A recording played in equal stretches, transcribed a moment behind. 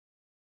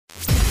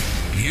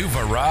You've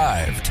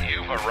arrived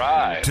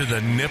to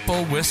the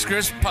Nipple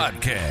Whiskers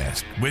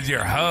Podcast with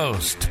your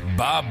host,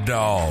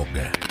 BobDawg.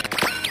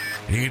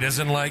 He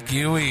doesn't like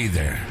you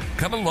either.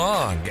 Come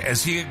along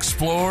as he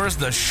explores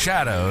the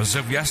shadows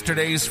of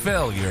yesterday's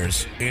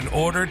failures in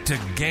order to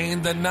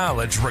gain the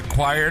knowledge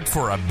required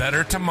for a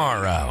better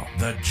tomorrow.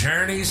 The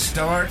journey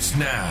starts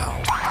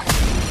now.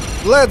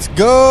 Let's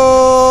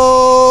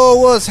go!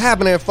 What's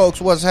happening, folks?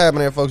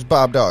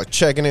 BobDawg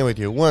checking in with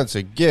you once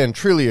again.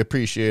 Truly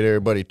appreciate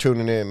everybody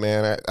tuning in,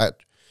 man.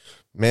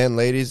 Man,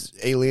 ladies,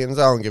 aliens,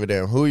 I don't give a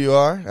damn who you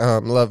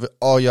are. Love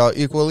all y'all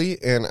equally,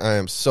 and I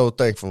am so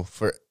thankful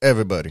for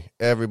everybody,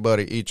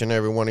 each and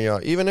every one of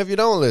y'all. Even if you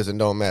don't listen,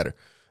 don't matter.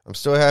 I'm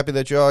still happy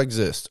that y'all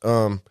exist.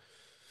 Man,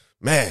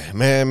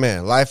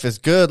 life is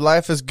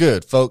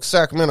good, folks.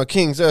 Sacramento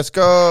Kings, let's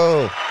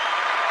go!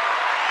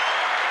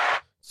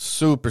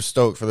 Super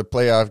stoked for the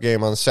playoff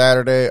game on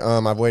Saturday.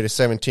 I've waited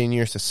 17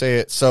 years to say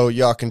it, so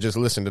y'all can just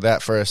listen to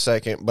that for a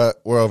second, but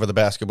we're over the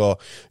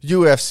basketball.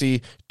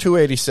 UFC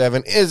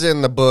 287 is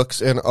in the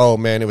books, and oh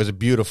man, it was a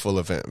beautiful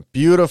event.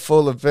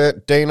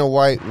 Dana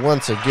White,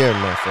 once again,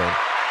 my friend.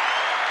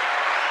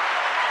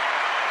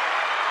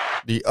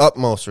 The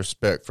utmost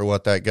respect for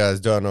what that guy's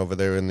done over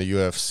there in the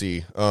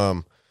UFC.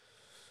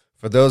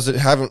 For those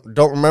that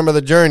don't remember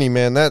the journey,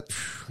 man, that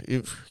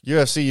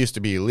UFC used to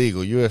be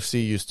illegal.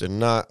 UFC used to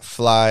not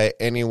fly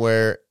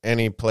anywhere,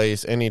 any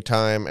place,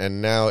 anytime,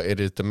 and now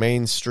it is the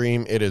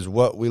mainstream. It is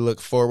what we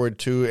look forward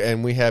to,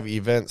 and we have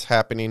events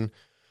happening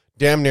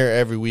damn near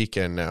every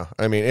weekend now.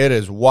 I mean, it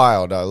is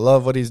wild. I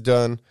love what he's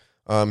done.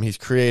 He's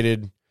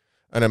created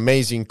an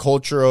amazing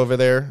culture over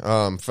there.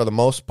 For the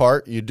most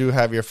part, you do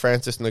have your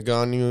Francis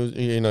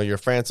Ngannou, your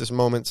Francis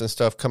moments and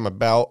stuff come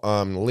about.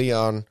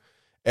 Leon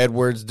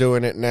Edwards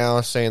doing it now,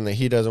 saying that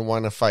he doesn't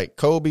want to fight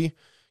Kobe.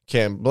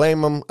 Can't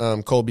blame him.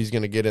 Kobe's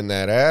going to get in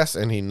that ass,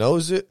 and he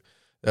knows it.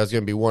 That's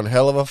going to be one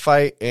hell of a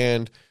fight,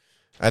 and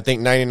I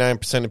think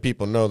 99% of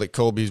people know that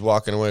Kobe's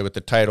walking away with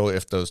the title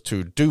if those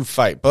two do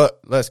fight. But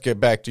let's get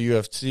back to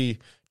UFC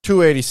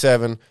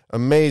 287.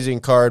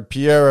 Amazing card.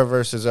 Pereira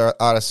versus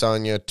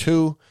Adesanya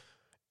 2,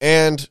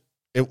 and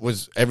it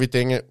was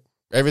everything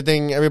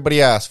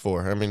everybody asked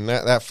for. I mean,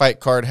 that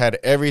fight card had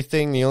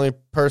everything.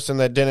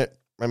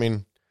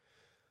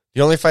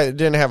 The only fight that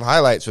didn't have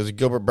highlights was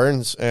Gilbert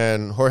Burns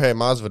and Jorge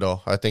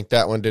Masvidal. I think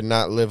that one did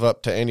not live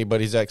up to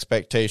anybody's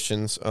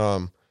expectations,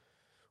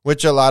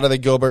 which a lot of the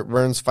Gilbert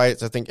Burns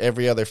fights, I think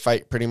every other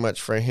fight pretty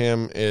much for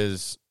him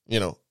is,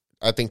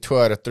 I think 2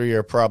 out of 3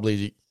 are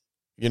probably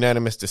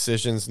unanimous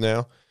decisions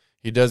now.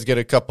 He does get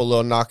a couple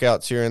little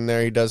knockouts here and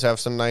there. He does have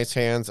some nice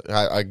hands.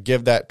 I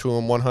give that to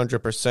him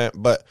 100%,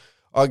 but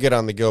I'll get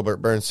on the Gilbert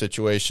Burns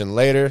situation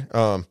later,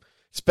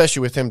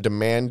 especially with him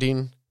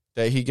demanding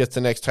that he gets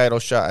the next title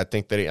shot. I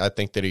think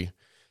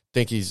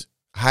he's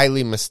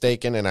highly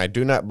mistaken, and I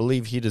do not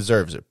believe he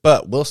deserves it.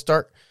 But we'll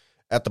start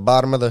at the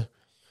bottom of the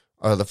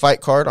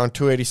fight card on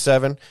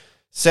 287.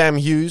 Sam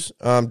Hughes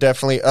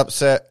definitely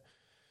upset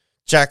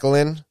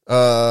Jacqueline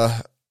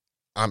Amarim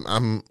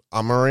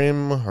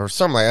or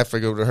something like that. I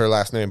forget her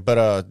last name,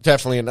 but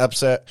definitely an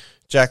upset.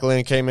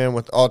 Jacqueline came in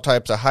with all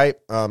types of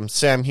hype.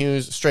 Sam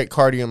Hughes, straight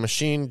cardio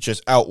machine,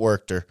 just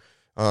outworked her.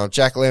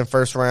 Jacqueline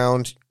first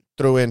round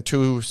threw in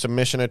 2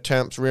 submission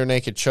attempts, rear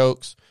naked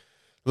chokes.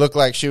 Looked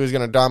like she was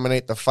going to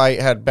dominate the fight,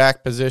 had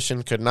back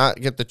position, could not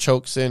get the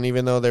chokes in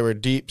even though they were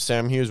deep.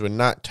 Sam Hughes would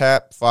not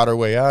tap, fought her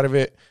way out of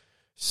it.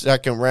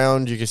 Second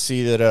round, you could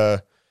see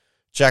that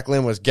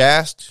Jacqueline was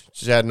gassed.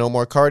 She had no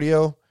more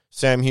cardio.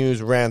 Sam Hughes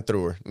ran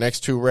through her. Next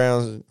 2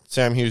 rounds,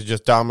 Sam Hughes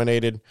just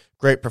dominated.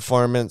 Great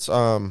performance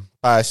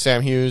by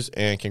Sam Hughes,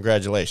 and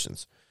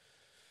congratulations.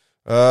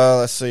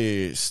 Let's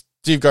see.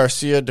 Steve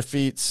Garcia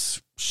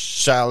defeats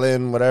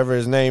Shaolin, whatever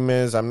his name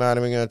is. I'm not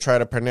even going to try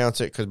to pronounce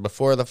it because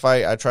before the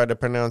fight, I tried to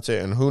pronounce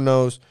it, and who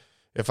knows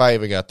if I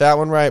even got that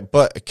one right.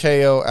 But a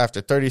KO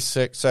after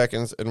 36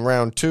 seconds in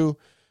round 2,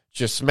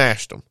 just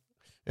smashed him.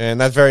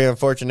 And that's very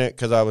unfortunate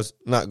because I was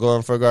not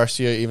going for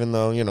Garcia, even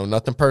though,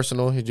 nothing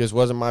personal. He just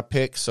wasn't my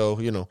pick. So,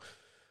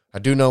 I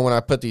do know when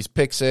I put these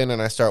picks in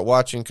and I start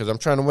watching because I'm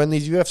trying to win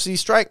these UFC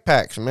strike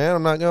packs, man.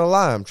 I'm not going to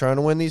lie. I'm trying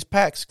to win these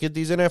packs, get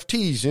these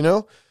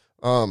NFTs,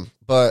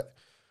 But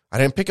I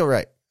didn't pick it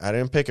right.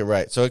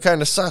 So it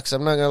kind of sucks.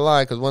 I'm not going to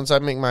lie, because once I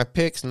make my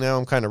picks, now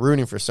I'm kind of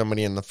rooting for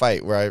somebody in the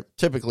fight where I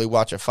typically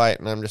watch a fight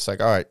and I'm just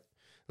like, all right,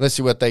 let's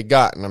see what they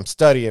got. And I'm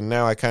studying.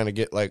 Now I kind of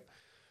get like,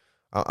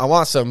 I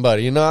want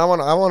somebody, I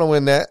want to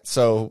win that.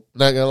 So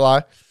not going to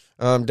lie.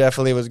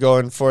 Definitely was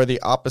going for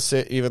the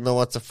opposite, even though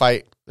once the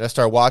fight, I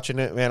started watching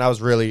it, man, I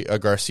was really a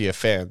Garcia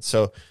fan.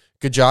 So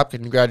good job.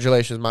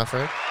 Congratulations, my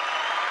friend.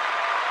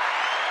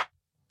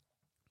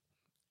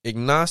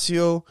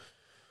 Ignacio.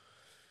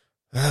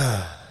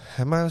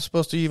 Am I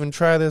supposed to even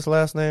try this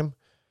last name?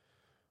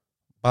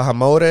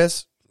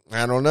 Bahamores?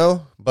 I don't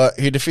know. But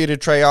he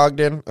defeated Trey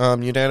Ogden.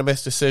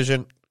 Unanimous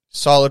decision.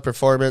 Solid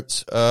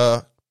performance.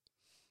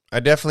 I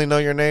definitely know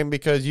your name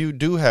because you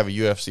do have a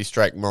UFC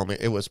strike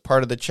moment. It was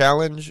part of the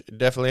challenge.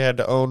 Definitely had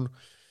to own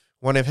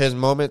one of his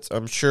moments.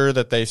 I'm sure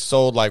that they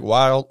sold like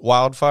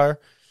wildfire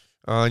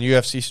on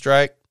UFC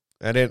strike.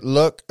 I didn't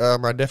look. I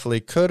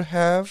definitely could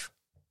have.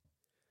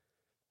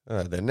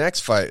 The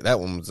next fight, that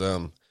one was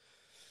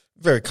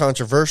very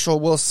controversial,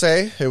 we'll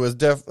say. It was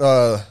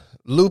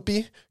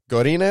Lupi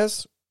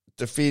Godinez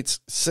defeats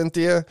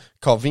Cynthia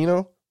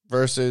Calvino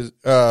versus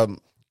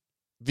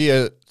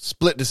via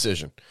split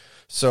decision.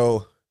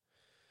 So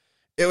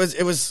it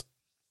was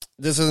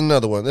this is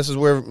another one. This is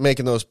where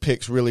making those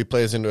picks really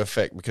plays into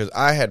effect, because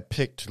I had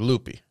picked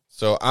Lupi.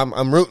 So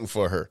I'm rooting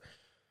for her.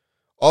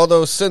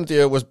 Although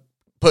Cynthia was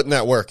putting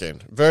that work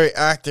in. Very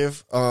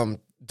active.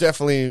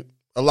 Definitely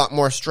a lot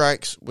more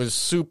strikes. Was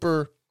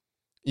super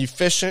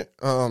efficient.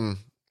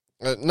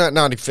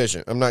 Not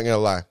efficient. I'm not going to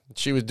lie.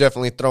 She was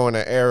definitely throwing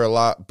the air a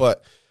lot,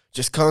 but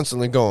just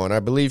constantly going. I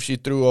believe she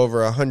threw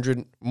over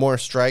 100 more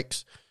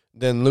strikes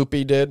than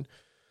Lupi did.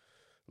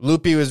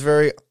 Lupi was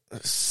very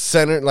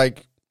centered,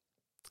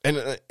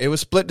 and it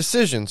was split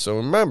decision. So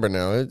remember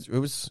now, it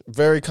was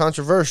very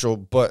controversial,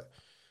 but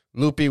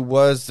Lupi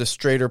was the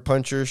straighter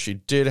puncher. She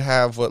did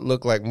have what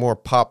looked like more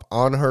pop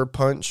on her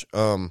punch.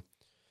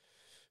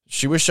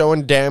 She was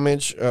showing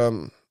damage.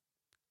 It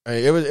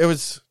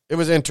was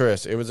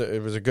interesting. It was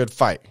a good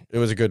fight. It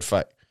was a good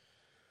fight.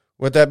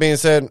 With that being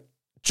said,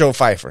 Joe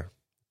Pfeiffer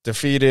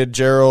defeated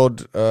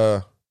Gerald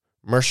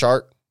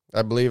Mershart,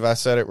 I believe I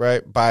said it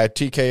right, by a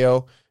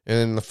TKO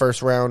in the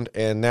first round,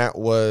 and it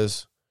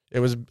was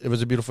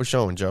a beautiful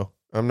showing, Joe.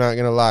 I'm not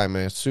gonna lie,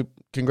 man.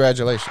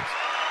 Congratulations.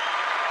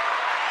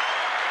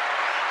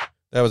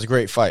 That was a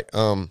great fight.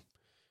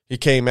 He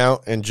came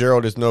out, and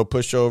Gerald is no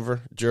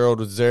pushover. Gerald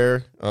was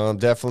there.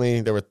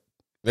 Definitely,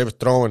 they were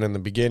throwing in the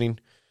beginning.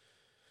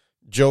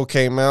 Joe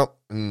came out,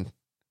 and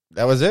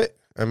that was it.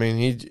 I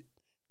mean,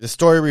 the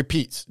story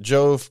repeats.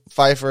 Joe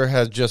Pfeiffer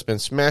has just been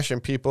smashing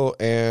people,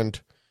 and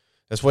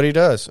that's what he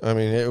does. I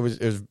mean, it was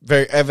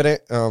very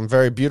evident,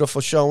 very beautiful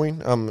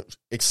showing. I'm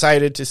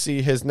excited to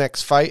see his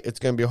next fight. It's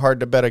going to be hard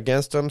to bet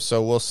against him,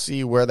 so we'll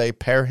see where they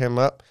pair him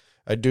up.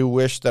 I do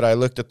wish that I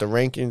looked at the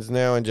rankings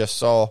now and just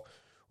saw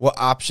what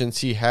options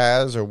he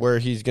has or where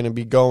he's going to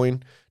be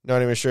going.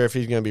 Not even sure if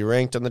he's going to be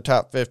ranked in the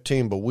top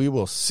 15, but we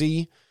will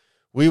see.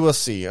 We will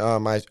see.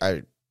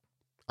 I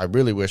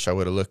really wish I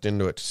would have looked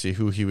into it to see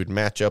who he would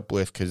match up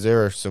with, because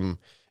there are some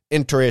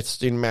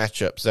interesting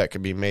matchups that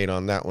could be made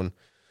on that one.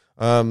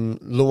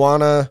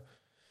 Luana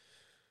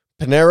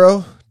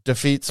Pinheiro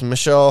defeats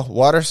Michelle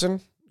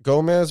Waterson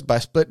Gomez by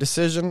split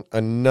decision.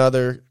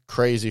 Another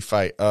crazy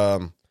fight.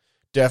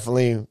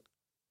 Definitely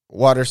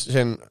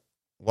Waterson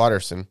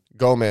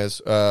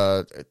Gomez.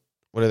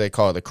 What do they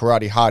call it? The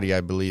Karate Hottie,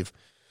 I believe.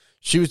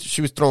 She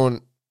was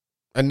throwing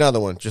another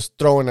one, just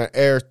throwing the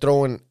air,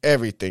 throwing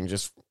everything,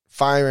 just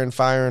firing,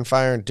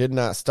 did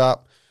not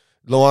stop.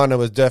 Luana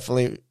was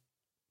definitely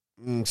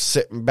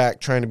sitting back,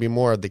 trying to be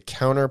more of the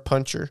counter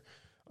puncher.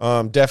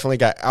 Definitely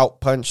got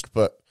out-punched,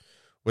 but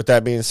with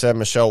that being said,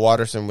 Michelle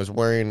Waterson was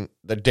wearing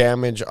the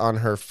damage on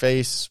her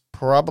face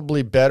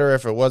probably better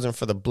if it wasn't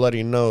for the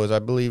bloody nose. I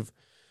believe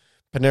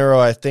Pinheiro,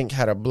 I think,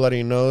 had a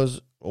bloody nose.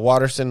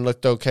 Waterson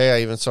looked okay.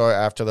 I even saw her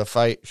after the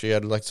fight. She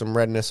had some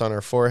redness on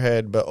her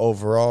forehead, but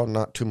overall,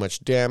 not too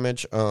much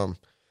damage.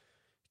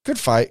 Good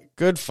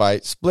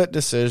fight. Split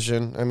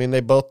decision. I mean,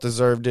 they both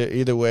deserved it.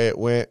 Either way it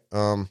went.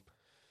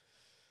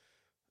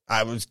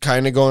 I was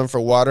kind of going for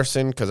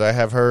Waterson because I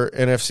have her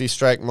NFC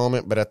strike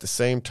moment, but at the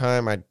same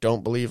time, I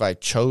don't believe I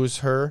chose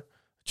her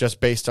just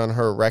based on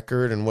her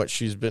record and what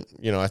she's been.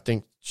 I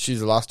think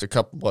she's lost a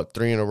couple,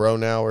 3 in a row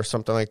now or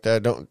something like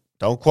that. Don't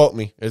quote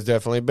me. It's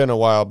definitely been a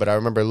while, but I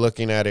remember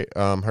looking at it.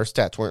 Her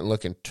stats weren't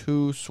looking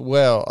too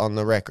swell on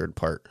the record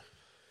part.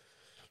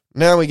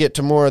 Now we get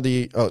to more of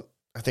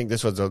I think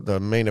this was the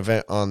main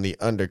event on the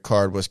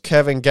undercard, was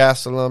Kevin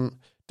Gastelum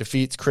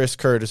defeats Chris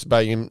Curtis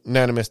by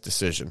unanimous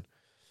decision.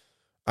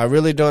 I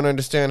really don't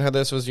understand how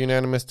this was a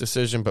unanimous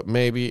decision, but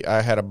maybe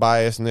I had a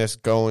biasness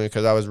going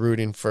because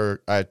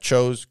I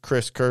chose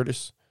Chris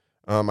Curtis.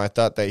 I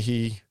thought that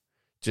he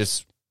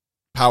just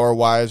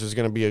power-wise was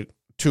going to be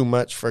too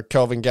much for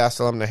Kelvin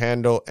Gastelum to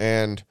handle.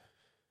 And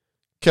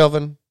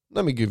Kelvin,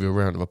 let me give you a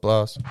round of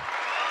applause.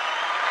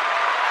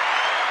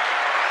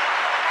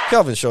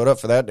 Kelvin showed up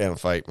for that damn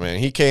fight, man.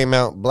 He came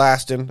out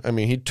blasting. I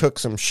mean, he took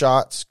some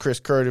shots. Chris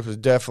Curtis was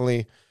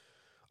definitely...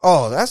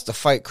 Oh, that's the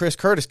fight Chris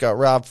Curtis got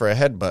robbed for a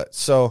headbutt.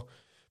 So,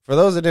 for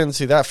those that didn't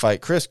see that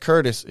fight, Chris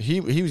Curtis, he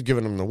was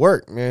giving him the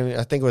work, man.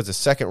 I think it was the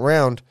second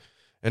round,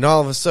 and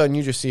all of a sudden,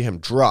 you just see him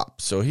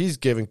drop. So, he's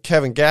giving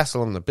Kevin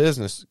Gastelum the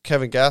business.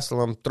 Kevin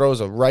Gastelum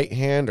throws a right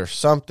hand or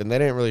something. They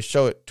didn't really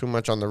show it too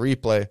much on the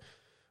replay.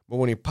 But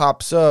when he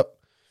pops up,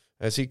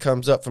 as he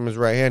comes up from his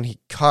right hand, he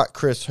caught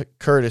Chris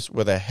Curtis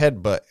with a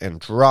headbutt and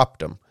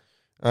dropped him.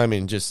 I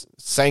mean, just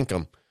sank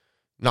him.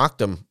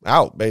 Knocked him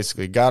out,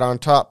 basically. Got on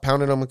top,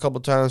 pounded him a couple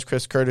times.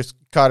 Chris Curtis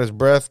caught his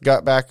breath,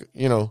 got back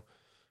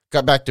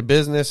to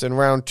business in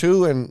round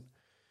 2 and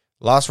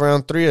lost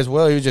round 3 as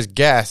well. He was just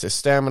gassed. His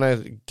stamina,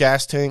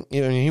 gas tank.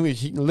 He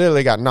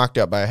literally got knocked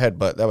out by a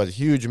headbutt. That was a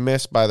huge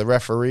miss by the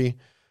referee.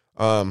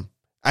 I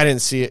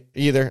didn't see it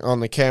either on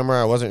the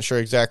camera. I wasn't sure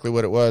exactly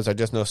what it was. I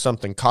just know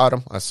something caught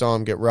him. I saw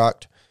him get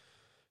rocked.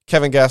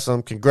 Kevin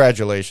Gastelum,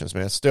 congratulations,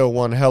 man. Still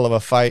one hell of a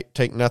fight.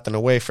 Take nothing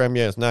away from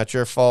you. It's not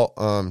your fault.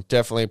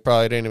 Definitely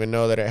probably didn't even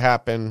know that it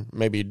happened.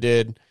 Maybe you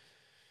did.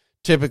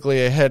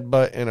 Typically a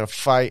headbutt in a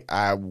fight,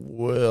 I'd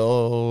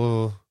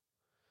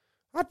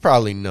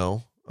probably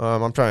know.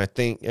 I'm trying to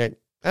think.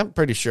 I'm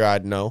pretty sure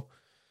I'd know.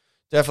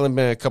 Definitely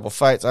been a couple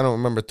fights. I don't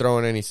remember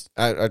throwing any.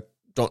 I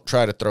don't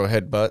try to throw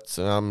headbutts.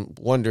 I'm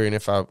wondering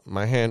if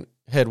my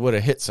head would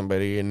have hit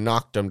somebody and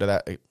knocked them to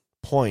that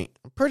point.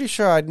 I'm pretty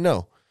sure I'd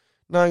know.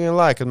 Not going to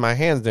lie, because my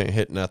hands didn't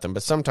hit nothing.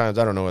 But sometimes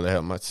I don't know where the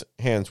hell my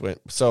hands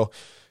went. So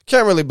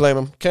can't really blame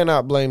him.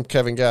 Cannot blame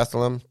Kevin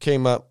Gastelum.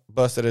 Came up,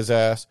 busted his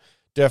ass.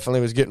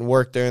 Definitely was getting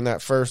work there in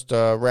that first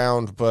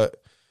round, but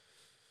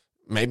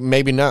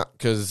maybe not,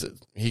 because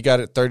he got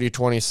it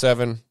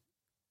 30-27.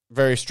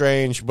 Very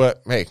strange,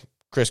 but hey,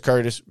 Chris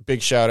Curtis,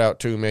 big shout out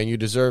too, man. You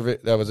deserve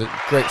it. That was a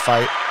great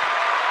fight.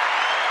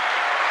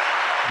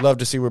 Love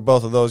to see where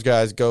both of those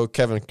guys go.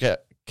 Kelvin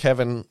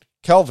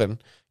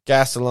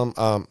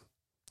Gastelum,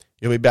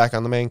 you'll be back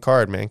on the main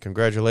card, man.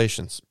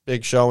 Congratulations.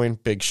 Big showing,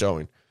 big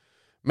showing.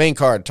 Main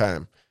card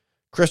time.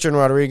 Christian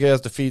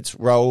Rodriguez defeats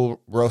Raul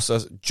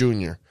Rosas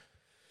Jr.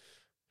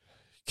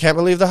 Can't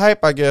believe the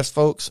hype, I guess,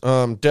 folks.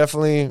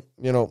 Definitely,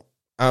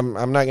 I'm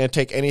not going to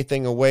take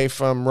anything away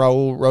from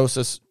Raul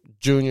Rosas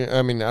Jr.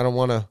 I mean, I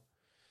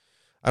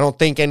don't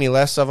think any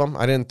less of him.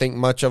 I didn't think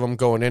much of him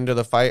going into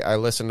the fight. I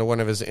listened to one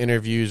of his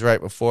interviews right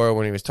before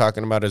when he was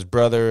talking about his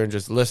brother and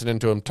just listening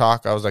to him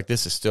talk. I was like,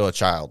 this is still a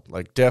child.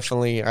 Like,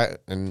 definitely,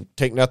 and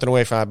take nothing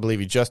away from him. I believe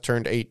he just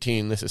turned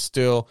 18. This is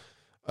still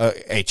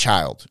a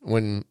child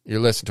when you're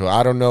listening to it.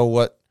 I don't know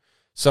what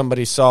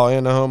somebody saw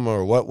in him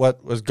or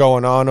what was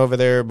going on over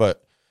there,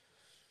 but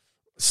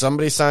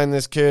somebody signed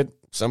this kid.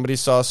 Somebody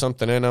saw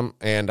something in him,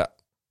 and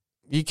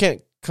you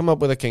can't come up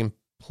with a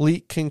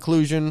complete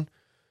conclusion.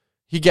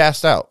 He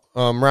gassed out.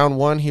 Round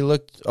one, he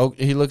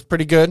looked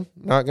pretty good.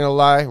 Not gonna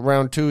lie.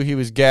 Round two, he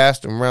was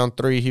gassed, and round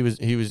three, he was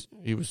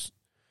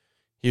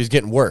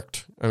getting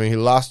worked. I mean, he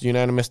lost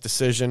unanimous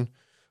decision.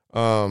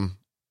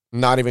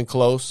 Not even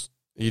close.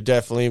 He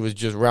definitely was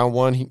just round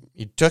one.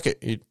 He took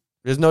it.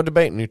 There's no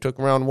debating. He took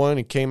round one.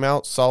 He came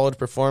out solid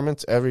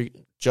performance. Every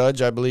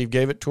judge, I believe,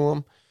 gave it to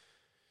him.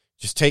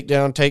 Just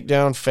takedown,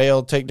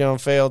 failed,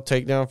 takedown, failed,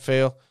 takedown,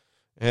 fail,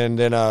 and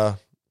then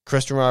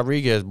Christian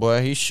Rodriguez,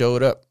 boy, he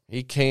showed up.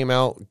 He came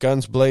out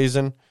guns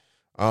blazing.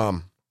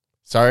 Sorry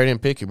I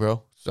didn't pick you,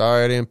 bro.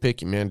 Sorry I didn't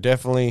pick you, man.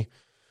 Definitely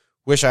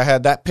wish I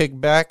had that pick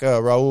back.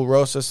 Raul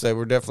Rosas, they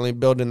were definitely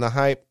building the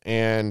hype,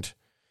 and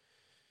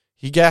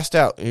he gassed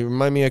out. He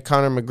reminded me of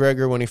Conor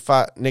McGregor when he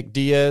fought Nick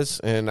Diaz,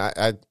 and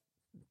I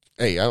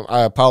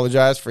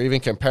apologize for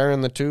even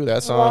comparing the two.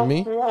 That's on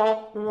me,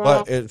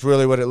 but it's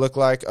really what it looked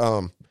like.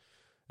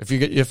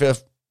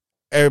 If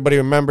everybody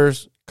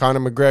remembers,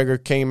 Conor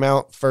McGregor came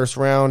out first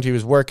round. He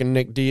was working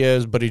Nick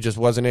Diaz, but he just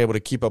wasn't able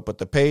to keep up with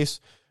the pace.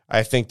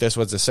 I think this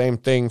was the same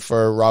thing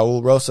for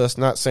Raul Rosas.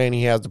 Not saying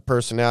he has the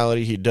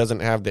personality. He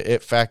doesn't have the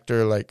it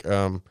factor like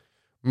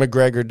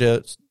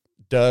McGregor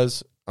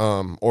does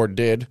or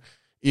did.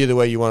 Either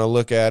way you want to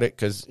look at it,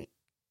 because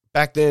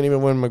back then,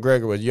 even when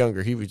McGregor was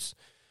younger,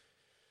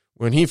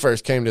 when he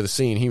first came to the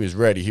scene, he was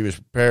ready. He was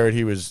prepared.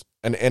 He was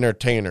an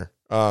entertainer.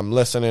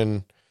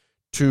 Listening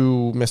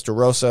to Mr.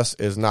 Rosas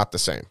is not the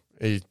same.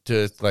 It's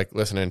just like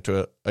listening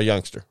to a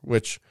youngster,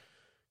 which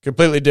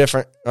completely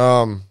different.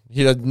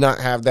 He does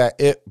not have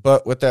that it,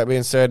 but with that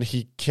being said,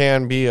 he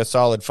can be a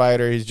solid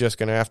fighter. He's just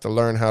going to have to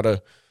learn how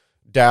to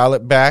dial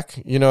it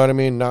back. You know what I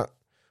mean? Not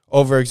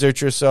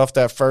overexert yourself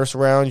that first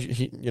round.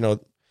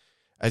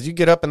 As you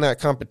get up in that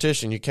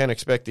competition, you can't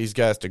expect these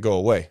guys to go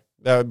away.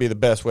 That would be the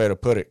best way to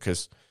put it,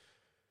 because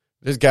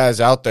there's guys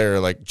out there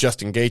like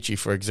Justin Gaethje,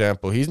 for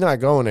example. He's not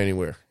going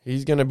anywhere.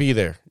 He's going to be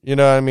there. You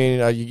know what I mean?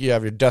 You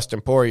have your Dustin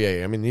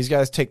Poirier. I mean, these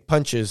guys take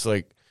punches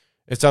like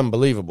it's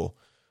unbelievable.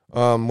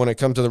 When it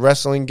comes to the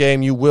wrestling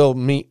game, you will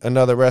meet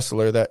another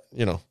wrestler that,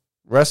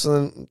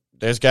 wrestling,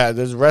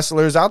 there's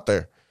wrestlers out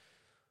there.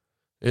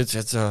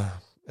 It's an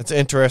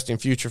interesting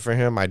future for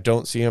him. I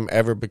don't see him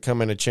ever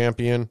becoming a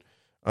champion.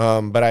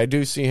 But I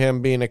do see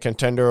him being a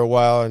contender a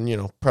while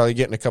and, probably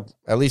getting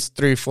at least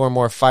 3-4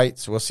 more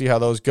fights. We'll see how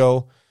those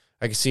go.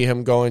 I can see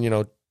him going,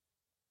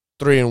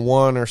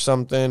 3-1 or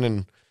something,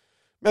 and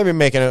maybe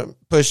making a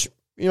push.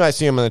 You might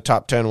see him in the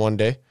top 10 one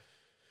day.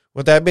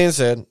 With that being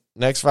said,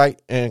 next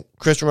fight, and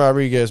Christian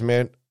Rodriguez,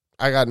 man,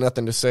 I got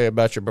nothing to say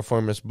about your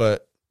performance,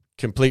 but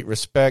complete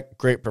respect,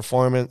 great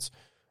performance.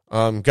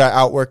 Got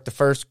outworked the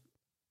first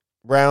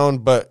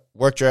round, but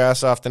worked your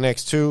ass off the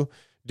next two.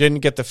 Didn't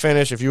get the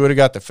finish. If you would have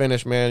got the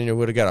finish, man, you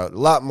would have got a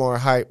lot more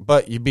hype,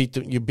 but you beat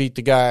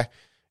the guy.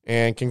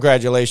 And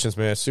congratulations,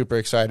 man. Super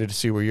excited to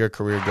see where your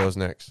career goes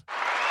next.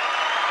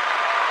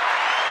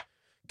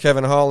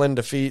 Kevin Holland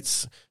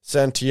defeats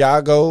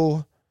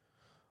Santiago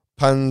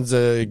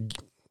Panzanobi.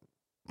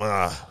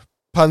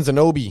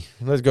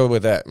 Let's go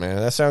with that, man.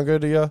 That sound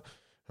good to you?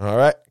 All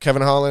right.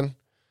 Kevin Holland,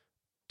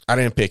 I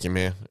didn't pick you,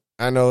 man.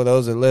 I know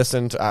those that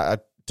listened, I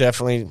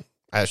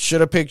should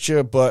have picked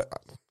you, but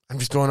I'm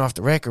just going off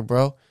the record,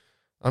 bro.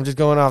 I'm just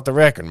going off the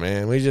record,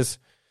 man.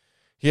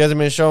 he hasn't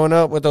been showing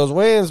up with those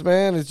wins,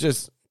 man. It's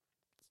just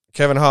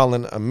Kevin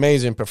Holland,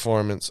 amazing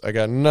performance. I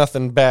got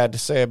nothing bad to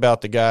say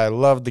about the guy.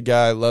 Love the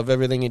guy. Love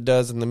everything he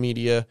does in the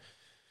media.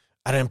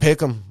 I didn't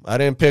pick him. I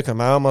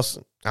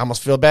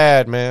almost feel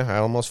bad, man. I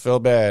almost feel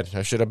bad.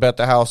 I should have bet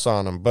the house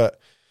on him. But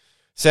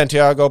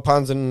Santiago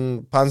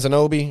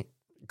Ponzanobbia,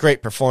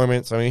 great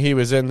performance. I mean, he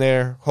was in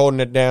there holding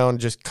it down,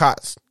 just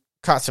caught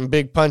some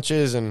big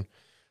punches and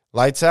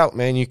lights out,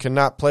 man. You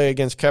cannot play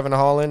against Kevin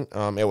Holland.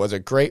 It was a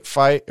great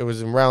fight. It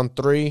was in round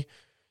 3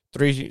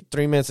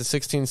 minutes and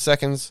 16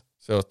 seconds.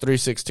 So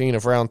 3:16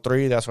 of round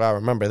 3. That's why I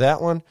remember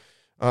that one.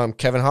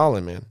 Kevin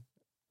Holland, man.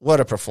 What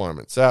a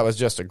performance. That was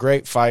just a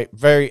great fight.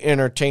 Very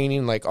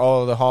entertaining, like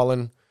all of the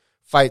Holland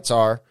fights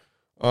are.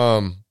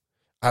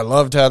 I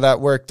loved how that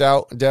worked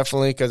out,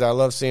 definitely, because I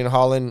love seeing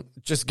Holland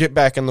just get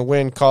back in the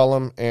win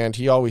column, and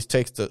he always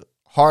takes the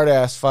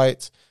hard-ass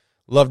fights.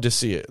 Love to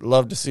see it.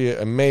 Love to see it.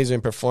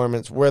 Amazing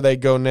performance. Where they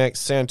go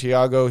next,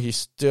 Santiago, he's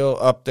still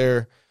up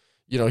there.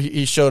 You know,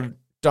 he showed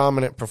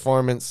dominant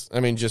performance. I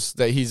mean, just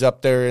that he's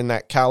up there in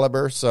that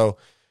caliber, so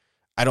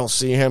I don't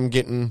see him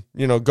getting,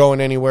 going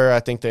anywhere. I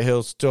think that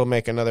he'll still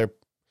make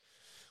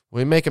will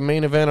he make a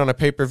main event on a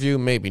pay-per-view?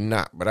 Maybe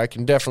not, but I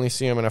can definitely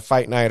see him in a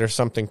fight night or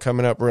something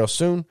coming up real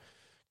soon.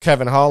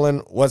 Kevin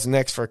Holland, what's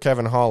next for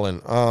Kevin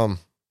Holland? What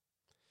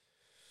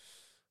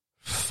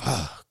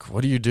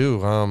do you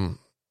do?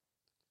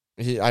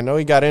 I know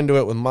he got into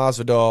it with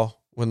Masvidal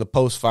when the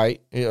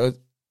post-fight.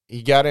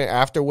 He got in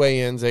after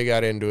weigh-ins. They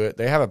got into it.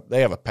 They have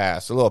a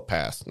pass, a little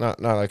pass,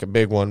 not like a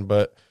big one,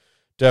 but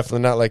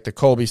definitely not like the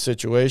Colby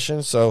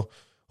situation. So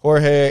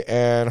Jorge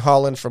and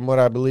Holland, from what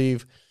I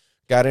believe,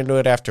 got into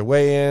it after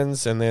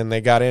weigh-ins, and then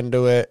they got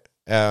into it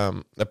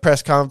the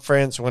press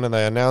conference when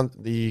they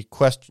announced the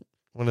question.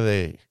 One of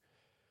the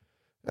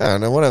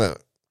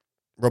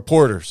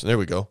reporters. There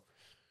we go.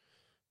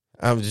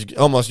 I was just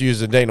almost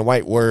used a Dana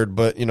White word,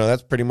 but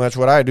that's pretty much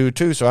what I do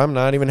too. So I'm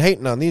not even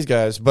hating on these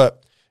guys.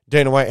 But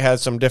Dana White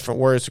had some different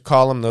words to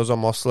call them. Those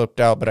almost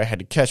slipped out, but I had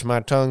to catch my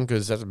tongue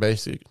because that's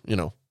basic.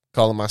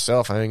 Calling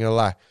myself. I ain't gonna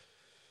lie.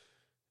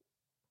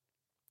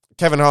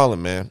 Kevin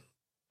Holland, man,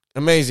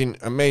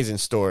 amazing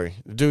story.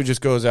 The dude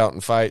just goes out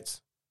and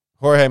fights.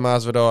 Jorge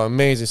Masvidal,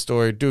 amazing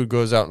story. Dude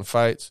goes out and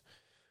fights.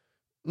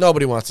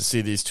 Nobody wants to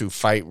see these two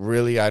fight,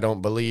 really, I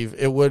don't believe.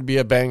 It would be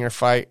a banger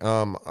fight.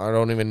 I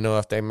don't even know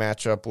if they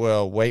match up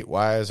well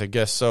weight-wise. I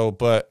guess so.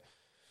 But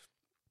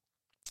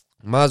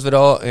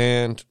Masvidal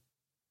and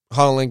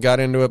Holland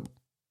got into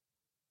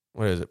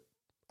it,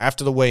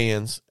 after the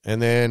weigh-ins. And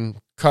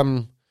then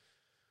come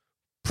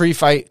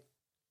pre-fight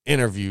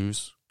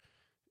interviews,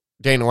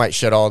 Dana White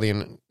shut all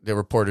the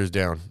reporters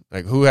down.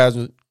 Like, who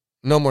has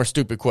no more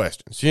stupid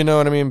questions? You know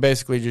what I mean?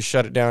 Basically just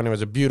shut it down. It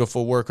was a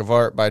beautiful work of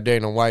art by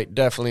Dana White.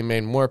 Definitely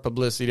made more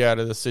publicity out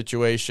of the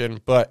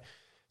situation, but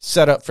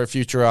set up for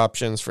future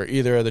options for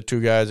either of the two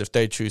guys if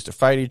they choose to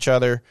fight each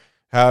other.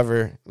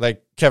 However,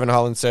 like Kevin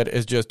Holland said,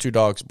 it's just two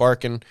dogs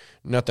barking.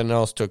 Nothing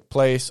else took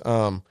place.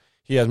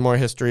 He has more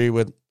history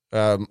with,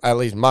 at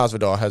least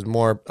Masvidal has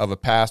more of a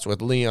past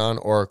with Leon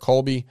or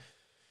Colby.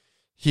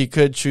 He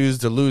could choose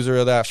the loser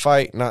of that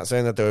fight. Not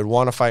saying that they would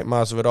want to fight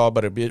Masvidal,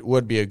 but it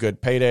would be a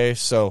good payday.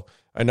 So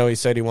I know he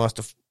said he wants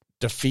to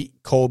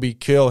defeat Colby,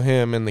 kill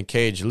him in the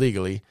cage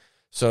legally.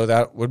 So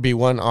that would be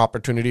one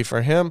opportunity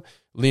for him.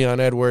 Leon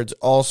Edwards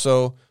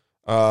also,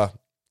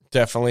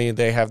 definitely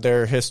they have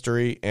their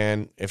history.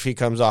 And if he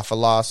comes off a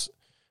loss,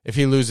 if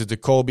he loses to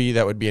Colby,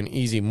 that would be an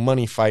easy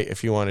money fight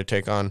if you want to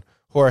take on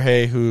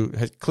Jorge, who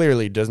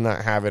clearly does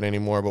not have it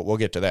anymore, but we'll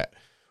get to that.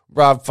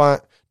 Rob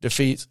Font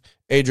defeats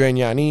Adrian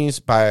Yanez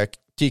by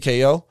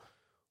TKO.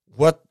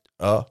 What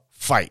a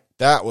fight.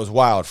 That was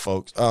wild,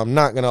 folks. I'm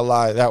not going to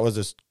lie. That was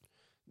an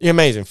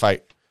amazing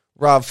fight.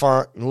 Rob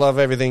Font, love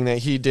everything that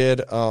he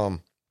did. I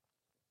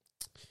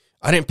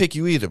didn't pick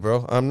you either,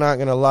 bro. I'm not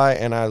going to lie,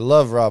 and I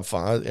love Rob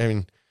Font. I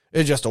mean,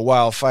 it's just a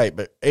wild fight,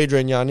 but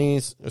Adrian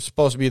Yanez is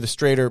supposed to be the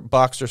straighter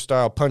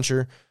boxer-style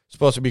puncher,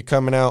 supposed to be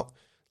coming out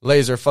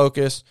laser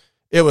focus.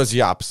 It was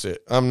the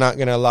opposite. I'm not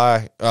going to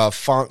lie.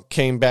 Font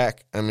came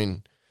back. I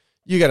mean,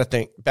 you got to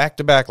think,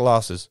 back-to-back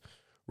losses.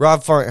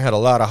 Rob Font had a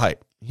lot of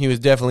hype. He was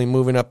definitely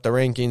moving up the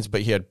rankings,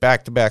 but he had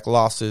back-to-back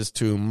losses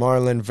to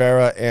Marlon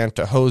Vera and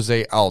to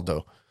Jose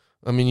Aldo.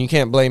 I mean, you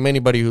can't blame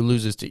anybody who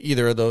loses to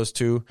either of those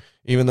two,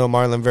 even though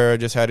Marlon Vera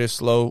just had his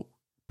slow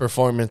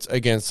performance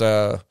against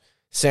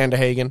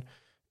Sandhagen.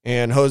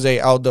 And Jose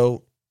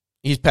Aldo,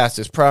 he's past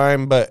his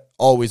prime, but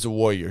always a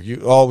warrior.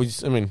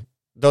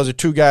 Those are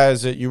two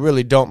guys that you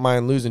really don't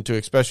mind losing to,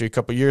 especially a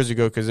couple years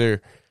ago because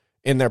they're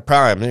in their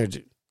prime. They're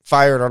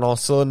fired on all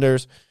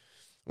cylinders.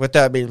 With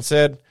that being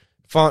said,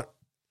 Font,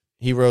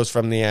 he rose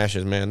from the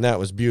ashes, man. That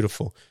was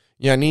beautiful.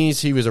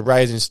 Yanez, he was a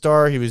rising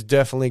star. He was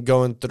definitely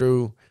going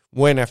through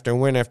win after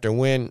win after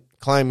win,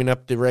 climbing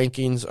up the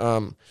rankings.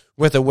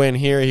 With a win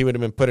here, he would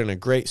have been put in a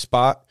great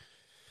spot.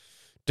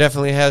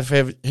 Definitely has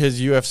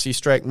his UFC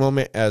strike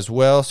moment as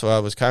well, so I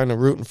was kind of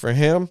rooting for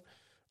him.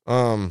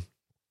 I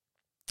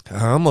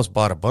almost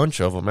bought a bunch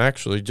of them,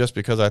 actually, just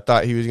because I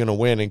thought he was going to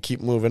win and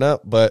keep moving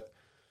up. But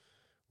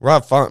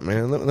Rob Font,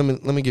 man,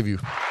 let me give you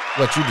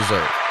what you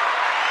deserve.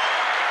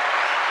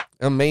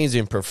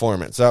 Amazing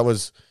performance. That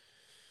was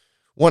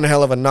one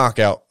hell of a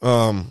knockout.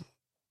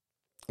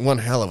 One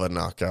hell of a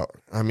knockout.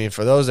 I mean,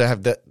 for those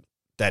that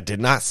did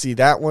not see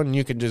that one,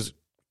 you can just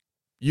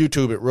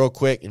YouTube it real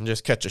quick and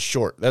just catch a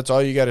short. That's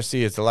all you got to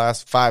see is the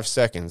last 5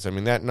 seconds. I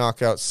mean, that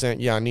knockout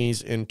sent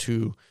Yanis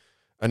into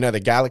another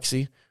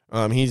galaxy.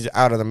 He's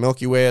out of the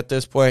Milky Way at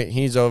this point.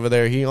 He's over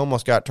there. He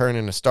almost got turned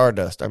into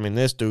stardust. I mean,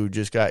 this dude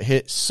just got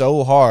hit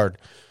so hard.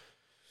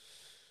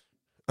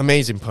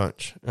 Amazing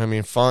punch. I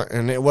mean, Font,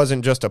 and it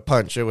wasn't just a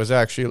punch. It was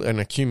actually an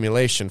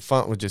accumulation.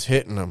 Font was just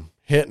hitting him.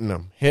 Had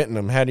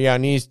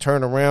Yanis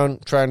turn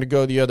around, trying to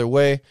go the other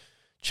way,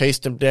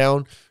 chased him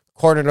down,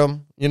 cornered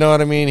him. You know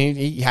what I mean?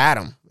 He had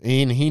him.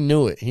 He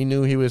knew it. He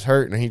knew he was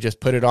hurt, and he just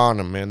put it on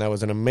him, man. That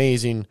was an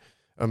amazing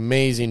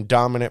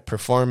dominant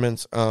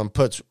performance.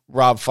 Puts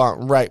Rob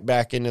Font right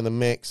back into the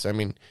mix. I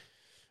mean,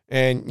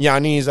 and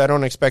Yanis, I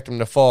don't expect him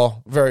to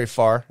fall very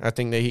far. I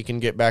think that he can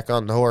get back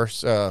on the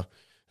horse as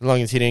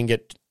long as he didn't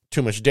get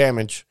too much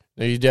damage.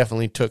 He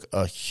definitely took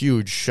a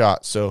huge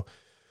shot. So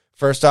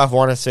first off, I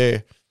want to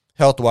say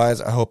health-wise,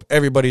 I hope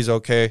everybody's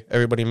okay.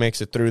 Everybody makes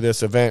it through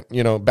this event,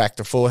 back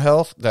to full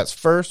health. That's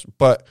first.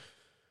 But,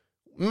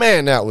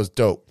 man, that was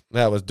dope.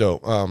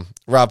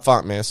 Rob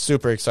Font, man,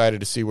 super excited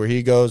to see where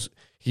he goes.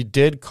 He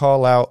did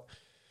call out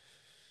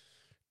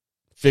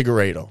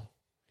Figueiredo.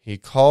 He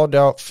called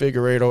out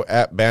Figueiredo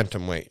at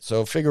bantamweight.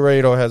 So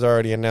Figueiredo has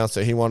already announced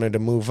that he wanted to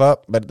move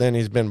up, but then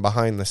he's been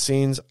behind the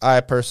scenes.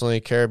 I personally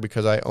care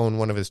because I own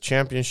one of his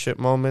championship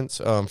moments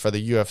for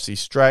the UFC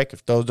Strike.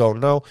 If those don't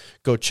know,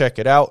 go check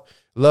it out.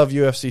 Love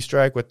UFC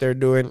Strike, what they're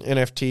doing.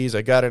 NFTs,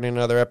 I got it in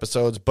other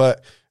episodes,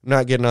 but I'm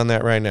not getting on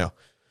that right now.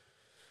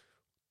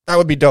 That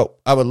would be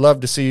dope. I would love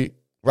to see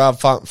Rob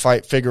Font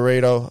fight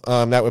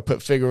Figueiredo. That would put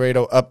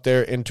Figueiredo up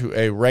there into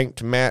a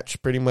ranked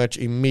match pretty much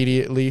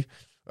immediately,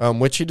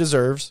 which he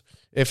deserves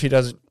if he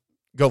doesn't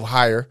go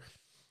higher.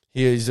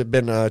 He's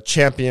been a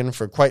champion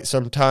for quite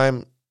some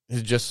time.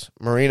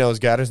 Marino's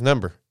got his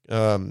number.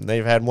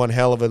 They've had one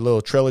hell of a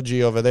little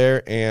trilogy over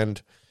there,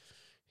 and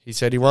he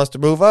said he wants to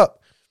move up.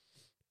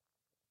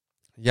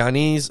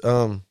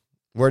 Yanis,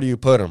 where do you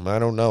put him? I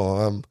don't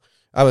know.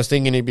 I was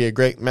thinking he'd be a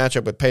great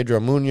matchup with Pedro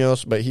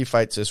Munoz, but he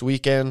fights this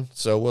weekend,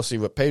 so we'll see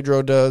what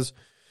Pedro does.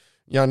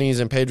 Yanis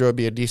and Pedro would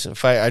be a decent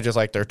fight. I just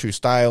like their two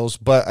styles,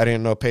 but I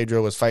didn't know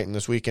Pedro was fighting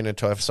this weekend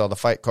until I saw the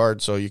fight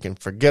card, so you can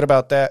forget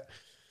about that.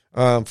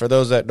 For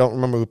those that don't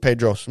remember who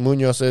Pedro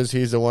Munoz is,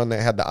 he's the one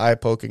that had the eye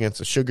poke against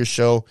the Sugar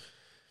Show.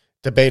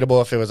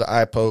 Debatable if it was an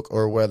eye poke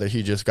or whether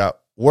he just got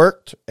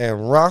worked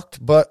and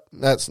rocked, but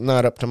that's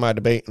not up to my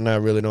debate, and I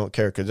really don't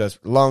care because that's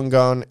long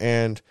gone,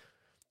 and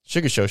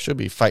Sugar Show should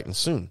be fighting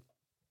soon.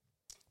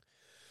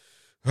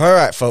 All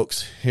right,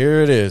 folks,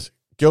 here it is.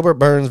 Gilbert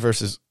Burns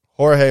versus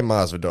Jorge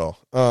Masvidal.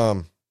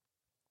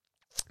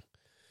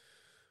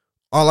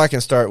 All I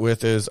can start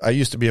with is I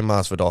used to be a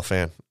Masvidal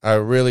fan. I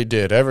really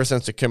did. Ever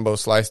since the Kimbo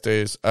Slice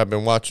days, I've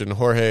been watching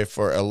Jorge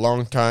for a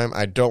long time.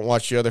 I don't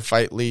watch the other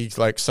fight leagues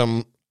like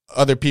some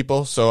other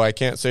people, so I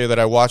can't say that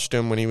I watched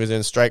him when he was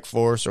in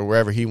Strikeforce or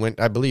wherever he went.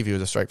 I believe he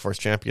was a Strikeforce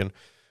champion.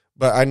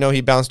 But I know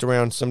he bounced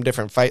around some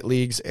different fight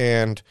leagues,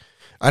 and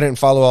I didn't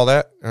follow all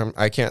that.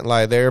 I can't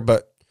lie there,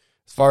 but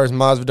as far as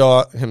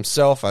Masvidal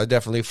himself, I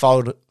definitely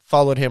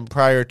followed him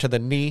prior to the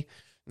knee.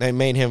 They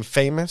made him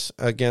famous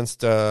against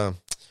that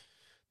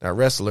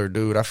wrestler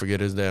dude. I forget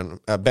his name,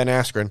 Ben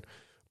Askren.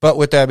 But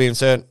with that being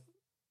said,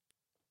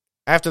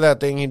 after that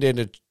thing he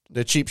did,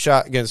 the cheap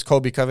shot against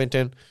Colby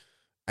Covington,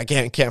 I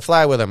can't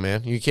fly with him,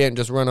 man. You can't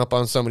just run up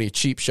on somebody,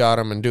 cheap shot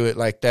him, and do it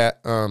like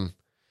that.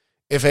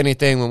 If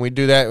anything, when we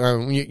do that,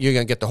 you're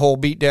going to get the whole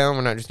beat down.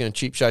 We're not just going to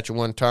cheap shot you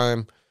one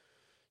time.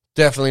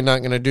 Definitely not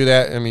going to do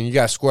that. I mean, you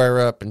got to square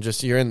up and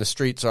you're in the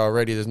streets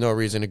already. There's no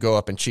reason to go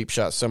up and cheap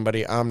shot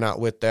somebody. I'm not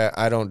with that.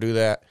 I don't do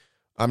that.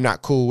 I'm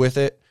not cool with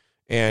it.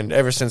 And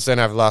ever since then,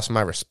 I've lost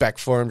my respect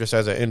for him just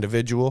as an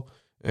individual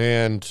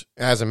and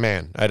as a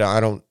man. I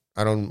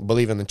don't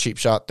believe in the cheap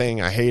shot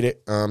thing. I hate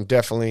it.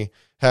 Definitely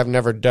have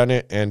never done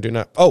it and do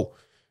not. Oh,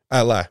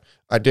 I lie.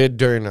 I did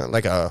during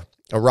a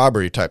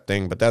robbery type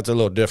thing, but that's a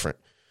little different.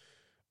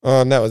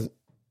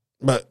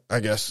 But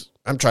I guess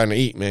I'm trying to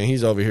eat, man.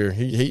 He's over here.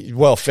 He's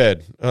well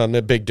fed.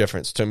 The big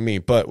difference to me.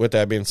 But with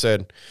that being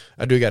said,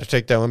 I do got to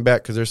take that one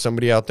back because there's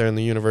somebody out there in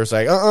the universe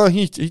like,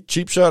 he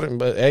cheap shot him.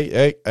 But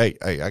hey,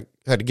 I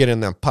had to get in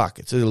them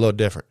pockets. It's a little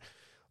different.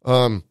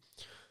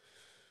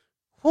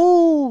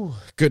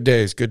 Good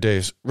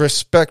days.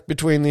 Respect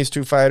between these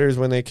two fighters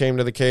when they came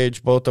to the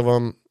cage. Both of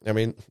them, I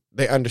mean,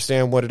 they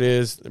understand what it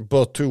is. They're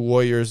both two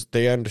warriors.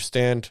 They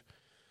understand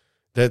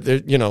that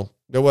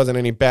there wasn't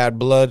any bad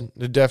blood.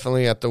 They're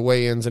definitely at the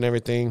weigh-ins and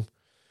everything.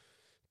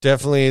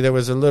 Definitely there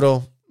was a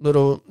little,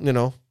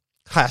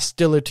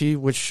 hostility,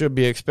 which should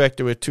be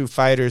expected with two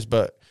fighters,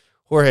 but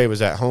Jorge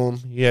was at home.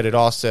 He had it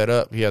all set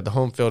up. He had the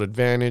home field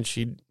advantage.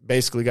 He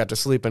basically got to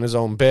sleep in his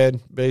own bed,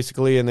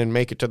 basically, and then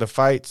make it to the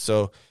fight.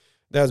 So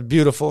that was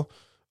beautiful.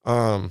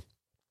 Everything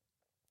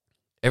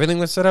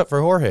was set up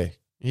for Jorge.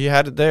 He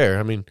had it there.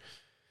 I mean,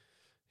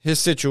 his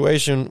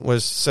situation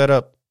was set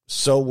up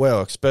so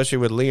well, especially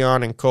with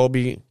Leon and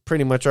Colby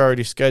pretty much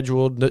already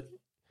scheduled.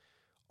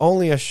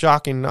 Only a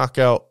shocking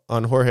knockout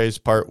on Jorge's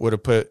part would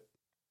have put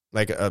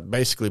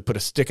basically put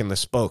a stick in the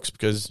spokes,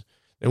 because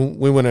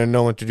we wouldn't have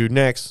known what to do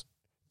next.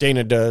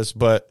 Dana does,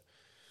 but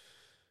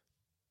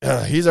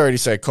he's already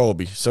said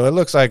Colby. So it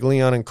looks like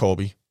Leon and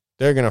Colby,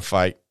 they're going to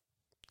fight.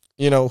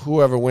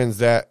 Whoever wins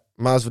that,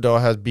 Masvidal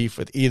has beef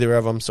with either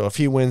of them. So if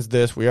he wins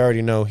this, we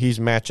already know he's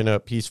matching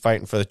up. He's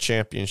fighting for the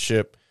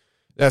championship.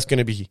 That's going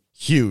to be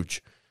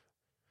huge.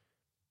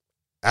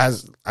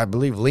 As I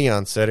believe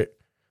Leon said it,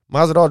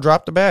 Masvidal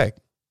dropped the bag.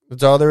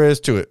 That's all there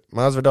is to it.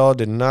 Masvidal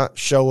did not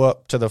show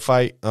up to the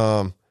fight.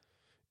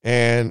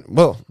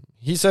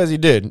 He says he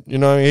did.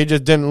 He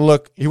just didn't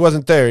look. He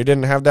wasn't there. He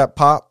didn't have that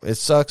pop. It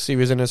sucks. He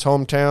was in his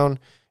hometown.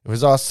 It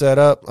was all set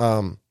up.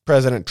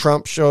 President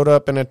Trump showed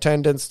up in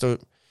attendance to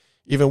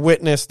even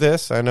witness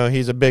this. I know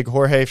he's a big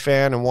Jorge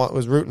fan and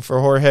was rooting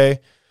for Jorge.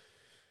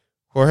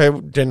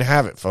 Jorge didn't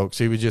have it, folks.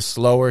 He was just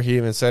slower. He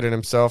even said it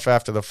himself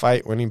after the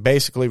fight when he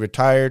basically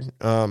retired.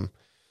 I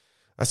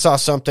saw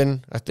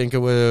something. I think it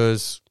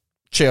was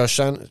Chael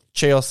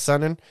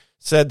Sonnen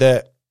said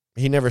that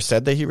he never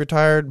said that he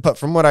retired, but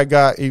from what I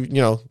got, he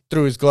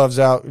threw his gloves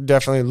out.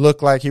 Definitely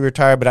looked like he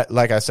retired, but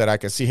like I said, I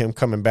could see him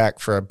coming back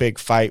for a big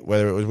fight,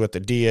 whether it was with the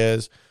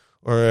Diaz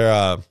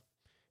or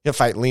he'll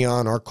fight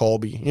Leon or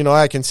Colby.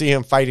 I can see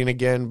him fighting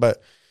again,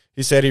 but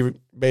he said he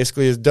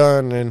basically is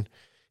done and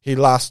he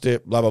lost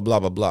it, blah, blah, blah,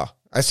 blah, blah.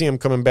 I see him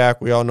coming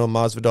back. We all know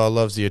Masvidal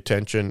loves the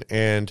attention,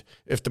 and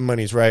if the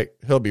money's right,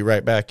 he'll be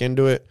right back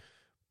into it.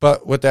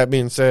 But with that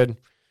being said,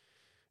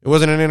 it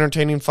wasn't an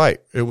entertaining fight.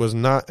 It was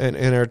not an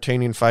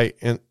entertaining fight.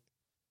 And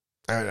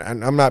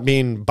I'm not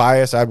being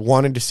biased. I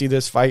wanted to see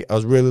this fight. I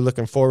was really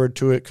looking forward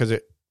to it because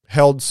it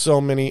held so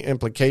many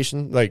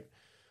implications. Like,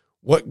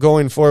 what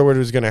going forward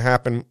was going to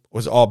happen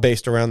was all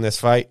based around this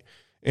fight.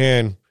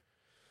 And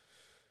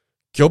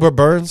Gilbert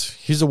Burns,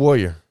 he's a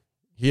warrior.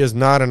 He is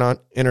not an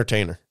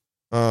entertainer.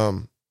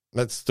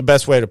 That's the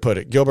best way to put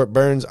it. Gilbert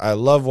Burns, I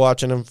love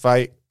watching him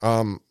fight.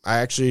 I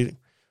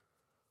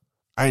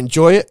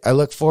enjoy it. I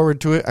look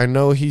forward to it. I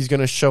know he's going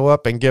to show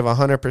up and give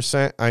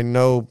 100%. I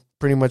know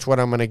pretty much what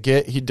I'm going to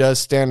get. He does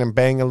stand and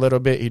bang a little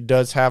bit. He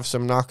does have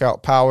some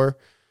knockout power.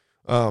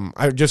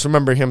 I just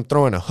remember him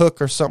throwing a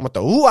hook or something with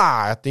the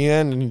ooh-ah at the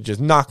end and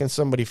just knocking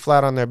somebody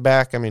flat on their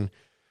back. I mean,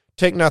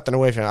 take nothing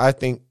away from it. I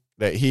think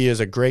that he is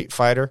a great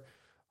fighter.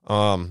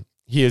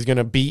 He is going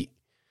to beat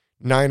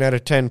 9 out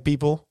of 10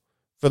 people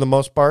for the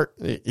most part.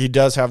 He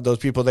does have those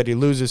people that he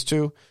loses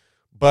to,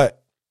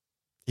 but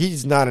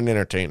he's not an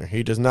entertainer.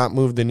 He does not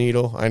move the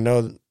needle. I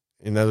know,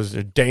 those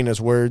are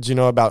Dana's words,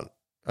 about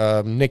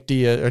Nate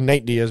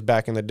Diaz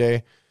back in the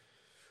day.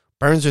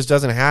 Burns just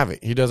doesn't have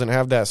it. He doesn't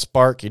have that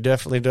spark. He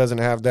definitely doesn't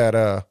have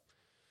that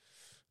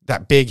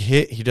big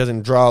hit. He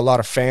doesn't draw a lot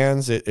of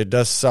fans. It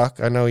does suck.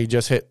 I know he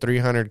just hit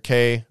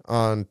 300K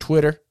on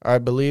Twitter, I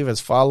believe,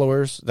 as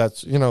followers.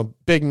 That's,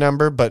 big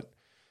number. But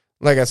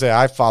like I said,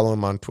 I follow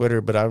him on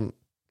Twitter, but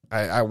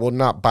I will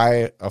not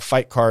buy a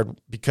fight card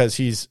because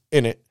he's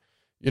in it.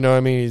 You know what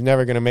I mean? He's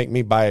never going to make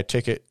me buy a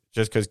ticket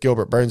just because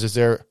Gilbert Burns is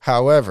there.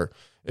 However,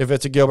 if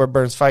it's a Gilbert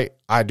Burns fight,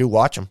 I do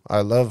watch him.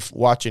 I love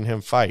watching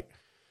him fight.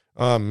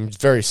 He's a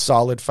very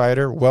solid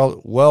fighter,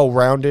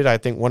 well-rounded. I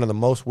think one of the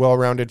most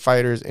well-rounded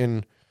fighters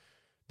in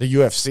the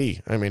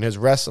UFC. I mean, his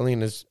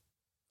wrestling is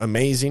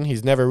amazing.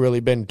 He's never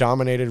really been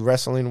dominated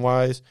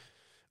wrestling-wise.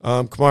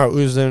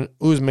 Kamaru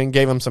Usman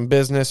gave him some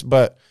business,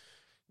 but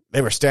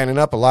they were standing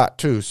up a lot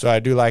too. So I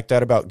do like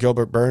that about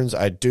Gilbert Burns.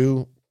 I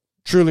do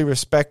truly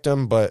respect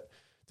him, but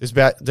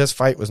this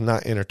fight was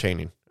not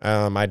entertaining.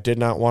 I did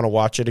not want to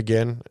watch it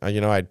again.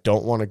 I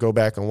don't want to go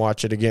back and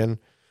watch it again.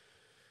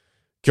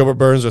 Gilbert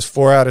Burns was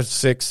 4 out of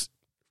 6.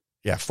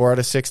 Yeah, 4 out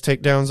of 6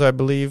 takedowns, I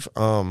believe.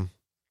 And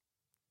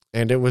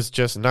it was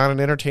just not an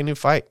entertaining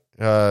fight.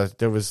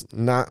 There was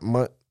not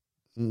much.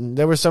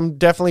 There were some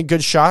definitely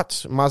good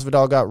shots.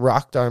 Masvidal got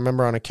rocked, I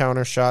remember, on a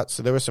counter shot,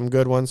 so there were some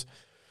good ones.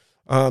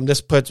 This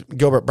puts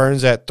Gilbert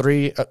Burns at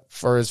 3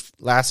 for his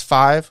last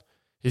 5.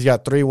 He's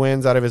got 3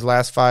 wins out of his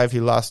last 5. He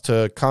lost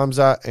to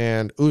Khamzat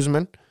and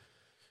Usman,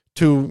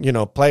 2,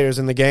 players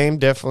in the game,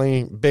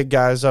 definitely big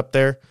guys up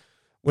there.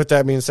 With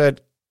that being said,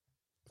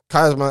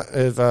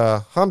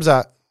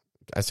 Khamzat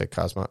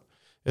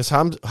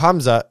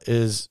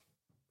is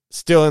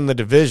still in the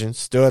division,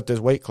 still at this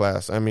weight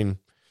class. I mean,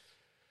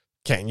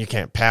 you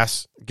can't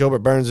pass. Gilbert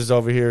Burns is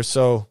over here.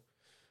 So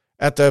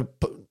at the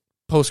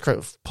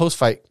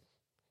post-fight,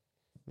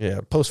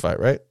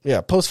 right?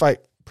 Yeah, post-fight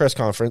press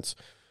conference,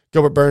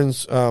 Gilbert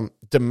Burns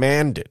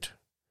demanded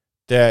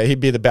that he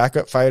be the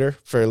backup fighter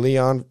for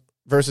Leon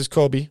versus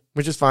Colby,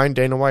 which is fine.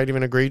 Dana White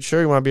even agreed.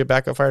 Sure, you want to be a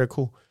backup fighter?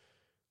 Cool.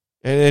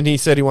 And then he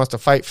said he wants to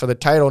fight for the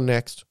title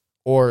next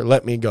or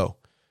let me go.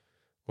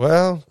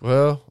 Well.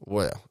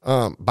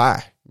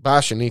 Bye,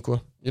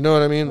 Shaniqua. You know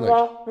what I mean?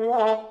 Like,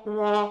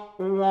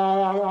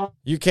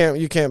 you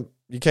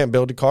can't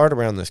build a card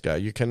around this guy.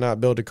 You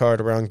cannot build a card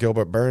around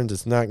Gilbert Burns.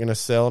 It's not going to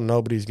sell.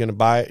 Nobody's going to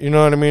buy it. You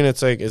know what I mean?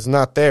 It's like, it's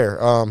not there.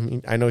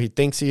 I know he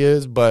thinks he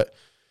is, but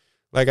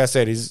Like I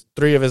said, he's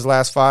 3 of his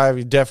last 5.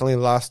 He definitely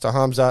lost to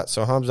Hamzat,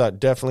 so Hamzat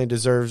definitely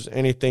deserves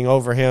anything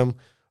over him.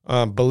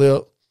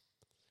 Belil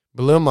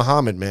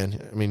Muhammad,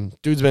 man. I mean,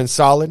 dude's been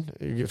solid.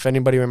 If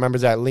anybody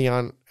remembers that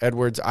Leon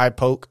Edwards eye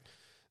poke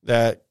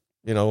that,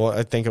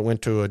 I think it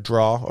went to a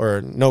draw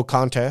or no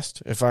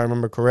contest, if I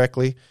remember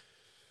correctly.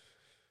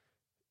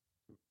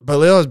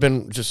 Belil has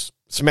been just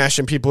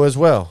smashing people as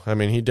well. I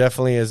mean, he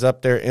definitely is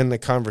up there in the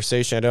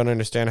conversation. I don't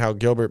understand how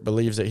Gilbert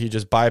believes that he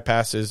just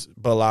bypasses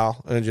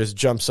Bilal and just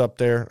jumps up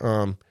there.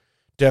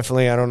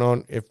 Definitely, I don't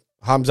know if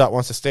Hamzat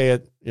wants to stay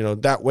at,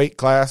 that weight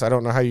class. I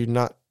don't know how you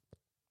not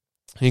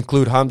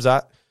include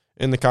Hamzat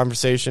in the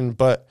conversation,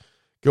 but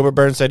Gilbert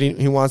Burns said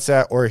he wants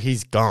that or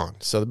he's gone.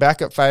 So the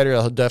backup fighter,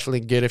 he'll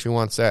definitely get if he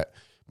wants that.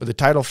 But the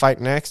title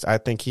fight next, I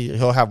think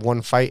he'll have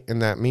one fight in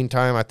that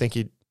meantime. I think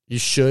he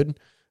should.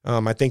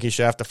 I think he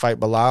should have to fight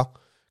Bilal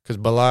because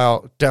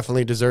Bilal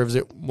definitely deserves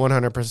it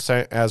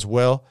 100% as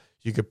well.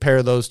 You could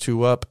pair those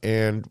two up,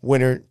 and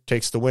winner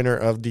takes the winner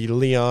of the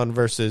Leon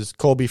versus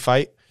Colby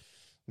fight.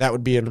 That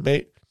would be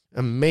an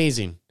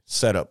amazing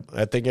setup.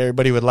 I think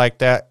everybody would like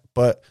that,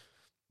 but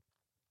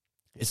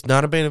it's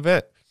not a main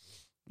event.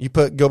 You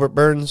put Gilbert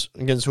Burns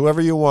against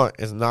whoever you want.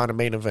 It's not a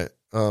main event.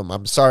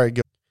 I'm sorry.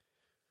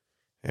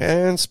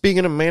 And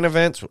speaking of main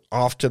events,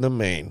 off to the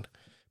main.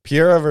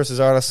 Pereira versus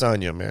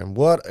Adesanya, man.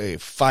 What a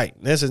fight.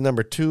 This is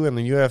number 2 in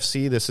the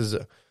UFC. This is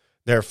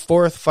their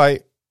 4th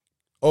fight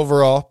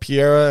overall.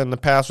 Pereira in the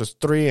past was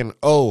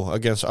 3-0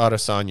 against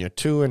Adesanya.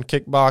 2 in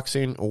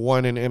kickboxing,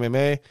 1 in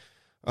MMA.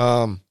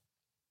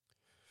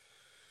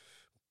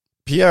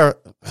 Pereira,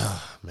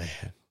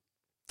 man.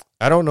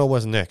 I don't know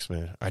what's next,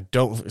 man. I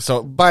don't.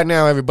 So by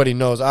now, everybody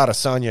knows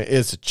Adesanya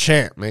is a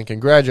champ, man.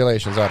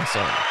 Congratulations,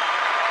 Adesanya.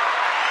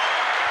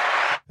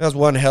 That was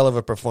one hell of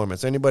a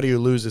performance. Anybody who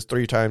loses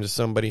 3 times to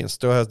somebody and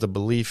still has the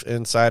belief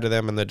inside of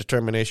them and the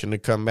determination to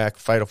come back,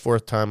 fight a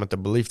 4th time with the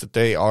belief that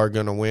they are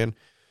going to win,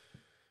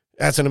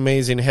 that's an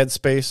amazing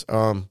headspace.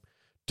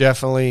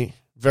 Definitely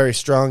very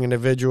strong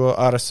individual,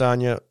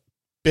 Adesanya.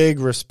 Big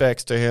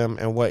respects to him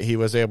and what he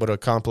was able to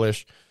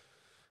accomplish.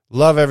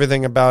 Love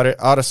everything about it.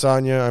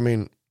 Adesanya, I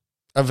mean,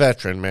 a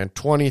veteran, man.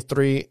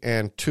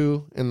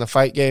 23-2 in the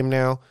fight game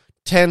now.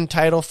 10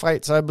 title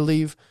fights, I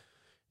believe.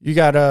 You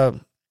got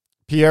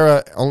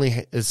Pereira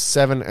only is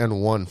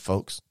 7-1,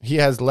 folks. He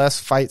has less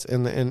fights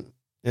in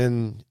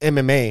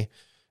MMA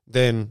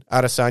than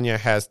Adesanya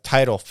has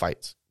title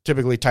fights.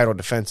 Typically title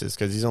defenses,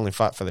 because he's only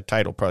fought for the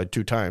title probably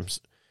 2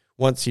 times.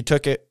 Once he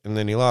took it, and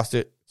then he lost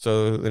it,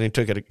 so then he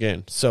took it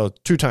again. So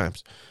 2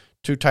 times.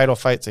 2 title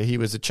fights that he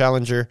was a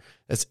challenger.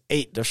 That's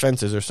 8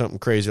 defenses or something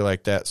crazy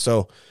like that.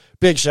 So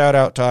big shout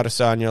out to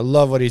Adesanya.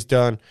 Love what he's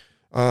done.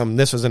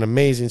 This was an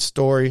amazing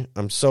story.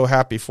 I'm so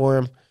happy for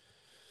him.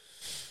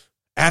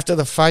 After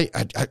the fight,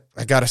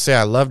 I got to say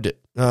I loved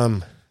it.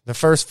 The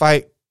first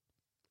fight,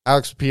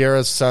 Alex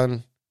Pereira's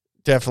son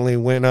definitely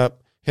went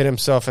up, hit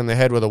himself in the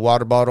head with a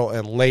water bottle,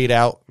 and laid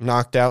out,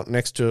 knocked out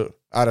next to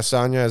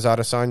Adesanya, as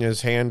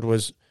Adesanya's hand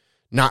was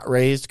not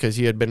raised because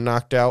he had been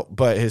knocked out.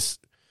 But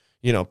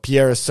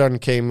Pereira's son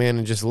came in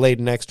and just laid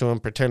next to him,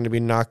 pretended to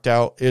be knocked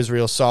out.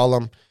 Israel saw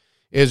him.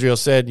 Israel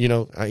said,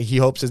 he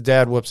hopes his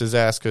dad whoops his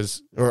ass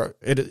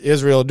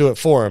Israel will do it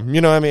for him.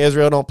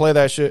 Israel don't play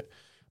that shit.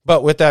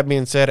 But with that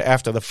being said,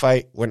 after the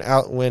fight, when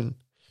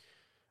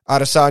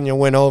Adesanya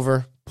went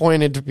over,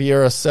 pointed to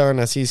Pereira's son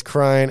as he's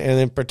crying, and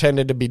then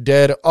pretended to be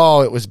dead.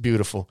 Oh, it was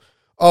beautiful.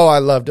 Oh, I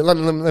loved it. Let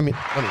me.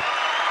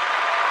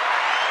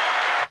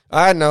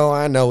 I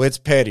know, it's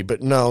petty,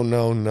 but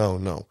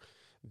no.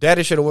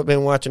 Daddy should have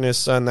been watching his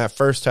son that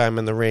first time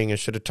in the ring and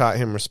should have taught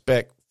him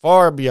respect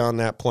far beyond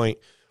that point.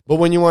 But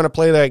when you want to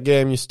play that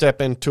game, you step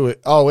into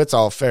it. Oh, it's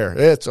all fair.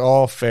 It's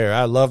all fair.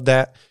 I love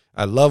that.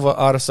 I love what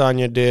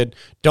Adesanya did.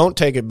 Don't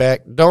take it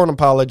back. Don't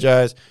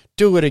apologize.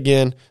 Do it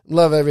again.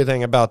 Love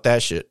everything about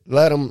that shit.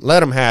 Let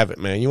him have it,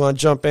 man. You want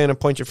to jump in and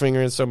point your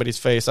finger in somebody's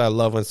face? I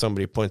love when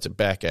somebody points it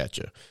back at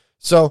you.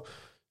 So,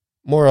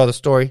 moral of the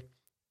story,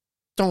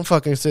 don't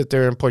fucking sit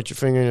there and point your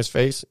finger in his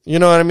face. You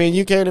know what I mean?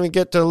 You can't even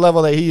get to the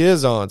level that he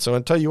is on. So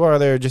until you are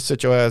there, just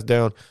sit your ass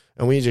down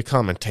and we need you to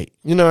commentate.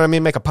 You know what I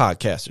mean? Make a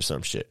podcast or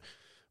some shit.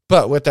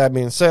 But with that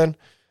being said,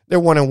 they're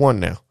 1-1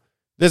 now.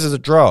 This is a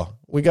draw.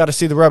 We got to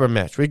see the rubber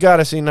match. We got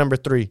to see number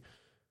 3.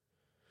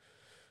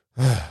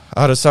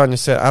 Adesanya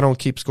said, I don't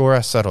keep score,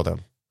 I settle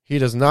them. He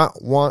does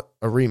not want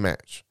a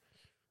rematch.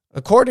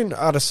 According to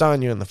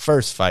Adesanya in the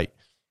first fight,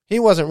 he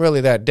wasn't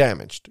really that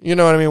damaged. You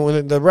know what I mean?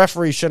 When the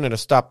referee shouldn't have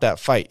stopped that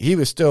fight. He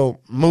was still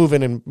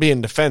moving and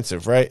being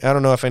defensive, right? I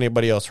don't know if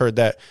anybody else heard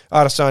that.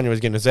 Adesanya was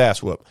getting his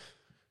ass whooped.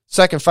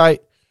 Second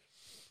fight,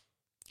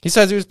 he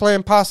says he was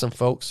playing possum,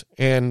 folks.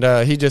 And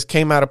he just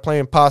came out of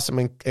playing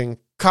possum and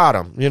caught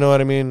him. You know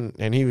what I mean?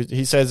 And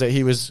he says that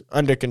he was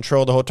under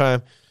control the whole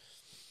time.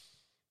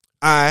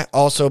 I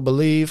also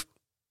believe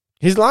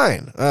he's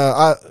lying.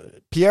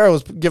 Pereira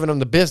was giving him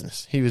the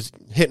business. He was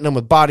hitting him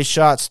with body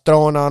shots,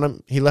 throwing on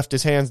him. He left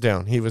his hands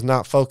down. He was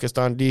not focused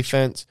on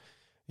defense.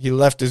 He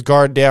left his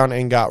guard down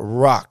and got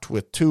rocked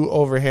with 2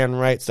 overhand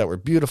rights that were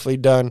beautifully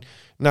done,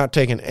 not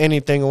taking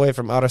anything away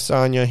from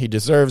Adesanya. He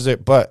deserves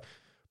it, but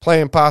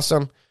playing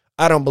possum.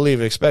 I don't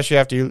believe it, especially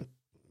after you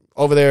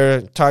over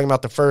there talking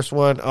about the first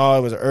one. Oh,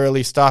 it was an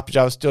early stoppage.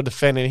 I was still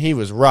defending. He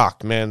was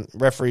rocked, man.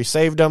 Referee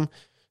saved him.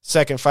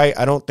 Second fight,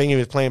 I don't think he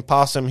was playing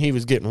possum. He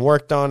was getting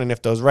worked on, and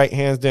if those right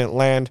hands didn't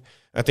land,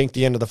 I think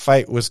the end of the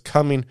fight was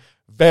coming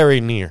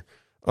very near.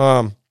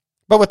 But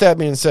with that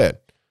being said,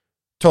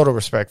 total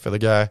respect for the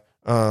guy.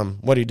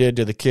 What he did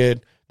to the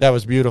kid, that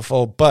was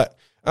beautiful, but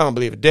I don't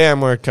believe a damn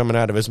word coming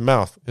out of his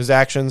mouth. His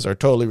actions are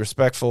totally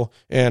respectful,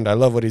 and I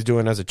love what he's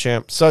doing as a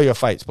champ. Sell your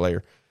fights,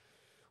 player.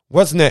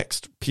 What's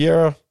next?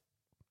 Piera,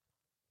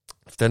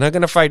 if they're not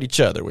going to fight each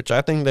other, which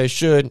I think they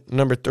should,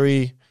 number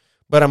 3,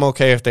 but I'm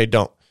okay if they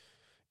don't.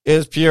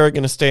 Is Piera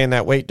going to stay in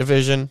that weight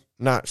division?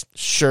 Not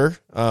sure.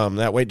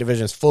 That weight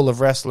division is full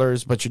of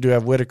wrestlers, but you do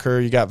have Whitaker,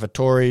 you got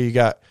Vettori, you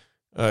got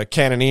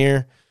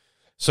Cannonier.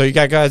 So you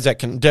got guys that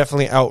can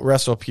definitely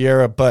out-wrestle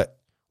Piera, but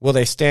will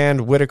they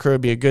stand? Whitaker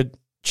would be a good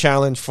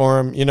challenge for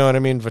him. You know what I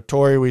mean?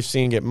 Vettori, we've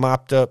seen get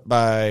mopped up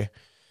by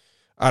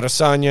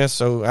Adesanya,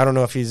 so I don't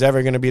know if he's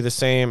ever going to be the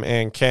same.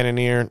 And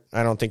Cannonier,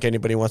 I don't think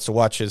anybody wants to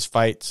watch his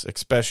fights,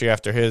 especially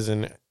after his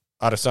and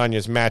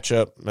Adesanya's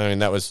matchup. I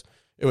mean,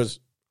 it was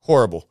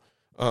horrible.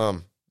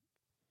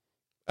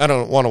 I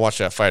don't want to watch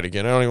that fight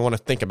again. I don't even want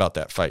to think about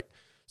that fight.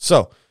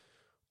 So,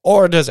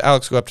 or does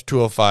Alex go up to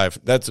 205?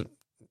 That's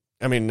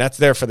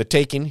there for the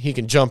taking. He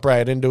can jump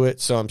right into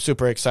it. So I'm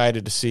super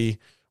excited to see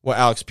what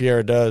Alex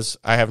Piera does.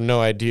 I have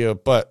no idea,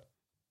 but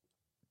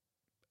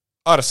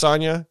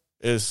Adesanya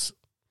is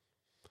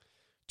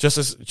just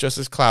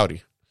as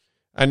cloudy.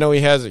 I know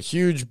he has a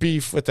huge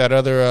beef with that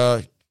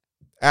other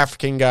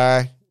African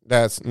guy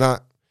that's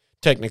not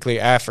technically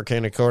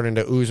African according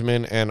to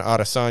Usman and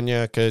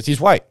Adesanya because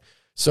he's white.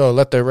 So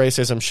let the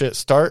racism shit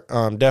start.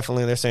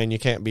 Definitely they're saying you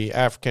can't be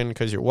African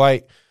because you're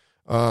white.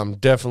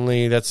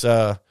 Definitely that's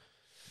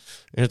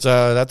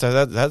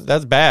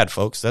bad,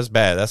 folks. That's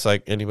bad. That's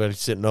like anybody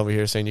sitting over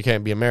here saying you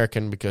can't be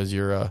American because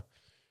you're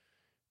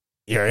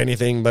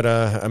anything but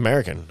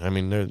American. I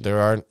mean, there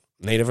are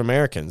Native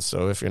Americans.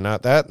 So if you're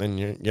not that, then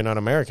you're not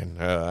American,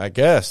 I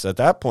guess, at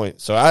that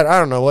point. So I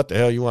don't know what the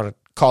hell you want to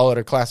call it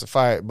or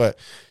classify it, but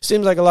it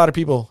seems like a lot of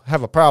people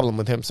have a problem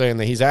with him saying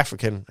that he's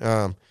African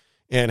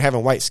and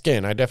having white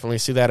skin. I definitely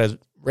see that as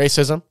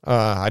racism.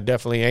 I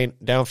definitely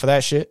ain't down for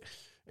that shit.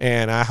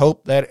 And I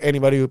hope that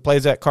anybody who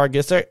plays that card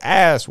gets their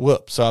ass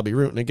whooped. So I'll be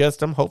rooting against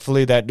them.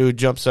 Hopefully that dude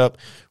jumps up,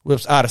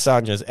 whips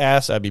Adesanya's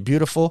ass. That'd be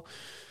beautiful.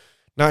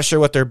 Not sure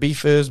what their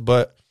beef is,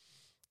 but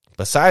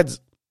besides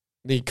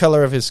the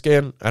color of his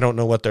skin, I don't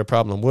know what their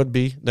problem would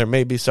be. There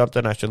may be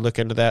something. I should look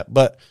into that,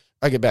 but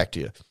I'll get back to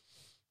you.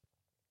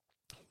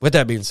 With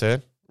that being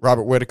said,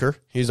 Robert Whitaker,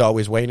 he's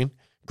always waiting.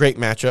 Great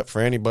matchup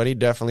for anybody.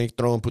 Definitely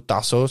throwing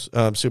putazos.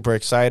 I'm super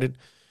excited.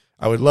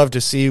 I would love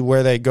to see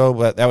where they go,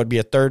 but that would be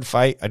a third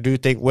fight. I do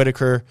think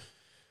Whitaker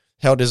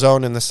held his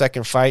own in the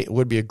second fight. It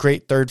would be a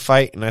great third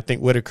fight, and I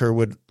think Whitaker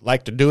would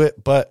like to do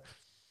it, but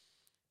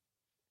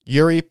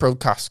Yuri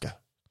Prokaska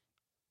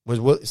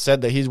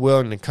said that he's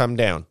willing to come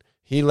down.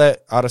 He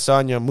let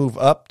Adesanya move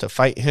up to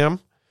fight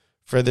him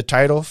for the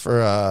title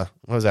for,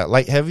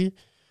 light heavy?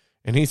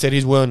 And he said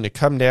he's willing to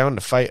come down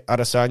to fight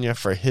Adesanya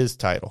for his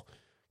title.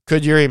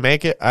 Could Yuri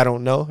make it? I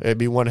don't know. It'd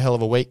be one hell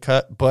of a weight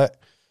cut, but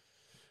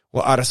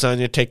will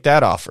Adesanya take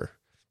that offer?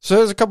 So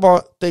there's a couple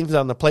of things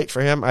on the plate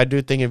for him. I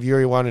do think if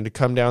Yuri wanted to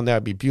come down, that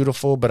would be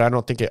beautiful, but I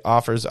don't think it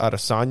offers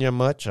Adesanya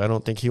much. I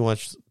don't think he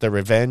wants the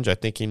revenge. I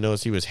think he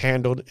knows he was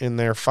handled in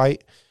their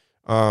fight.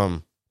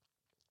 I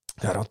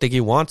don't think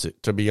he wants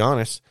it, to be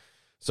honest.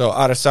 So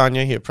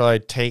Adesanya, he'd probably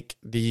take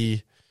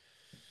the,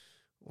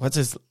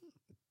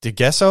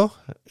 DeGesso?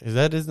 Is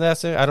that his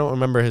last name? I don't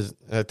remember his.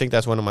 I think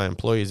that's one of my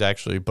employees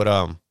actually,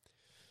 but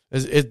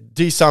it's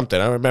D something.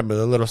 I remember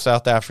the little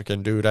South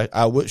African dude.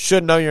 I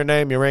should know your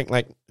name. You're ranked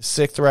like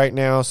 6th right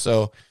now,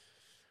 so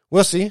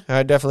we'll see.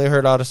 I definitely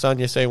heard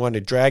Adesanya say he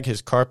wanted to drag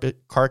his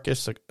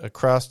carcass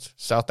across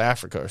South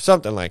Africa or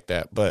something like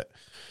that. But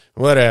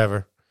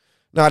whatever.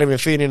 Not even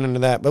feeding into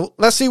that. But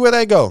let's see where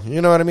they go.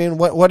 You know what I mean?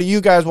 What do you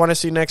guys want to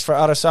see next for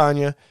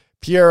Adesanya?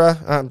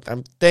 Piera,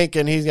 I'm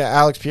thinking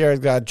Alex Piera's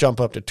got to jump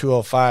up to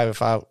 205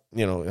 if I'm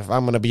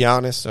going to be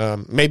honest.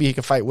 Maybe he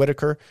can fight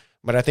Whitaker,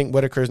 but I think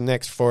Whitaker's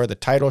next for the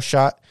title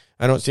shot.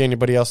 I don't see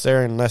anybody else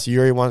there unless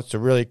Yuri wants to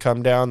really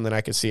come down. Then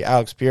I could see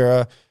Alex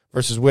Piera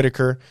versus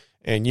Whitaker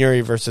and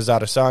Yuri versus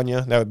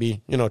Adesanya. That would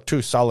be,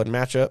 2 solid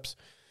matchups.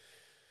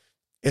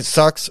 It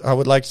sucks. I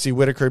would like to see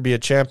Whitaker be a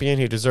champion.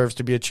 He deserves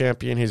to be a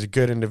champion. He's a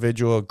good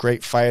individual, a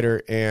great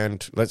fighter,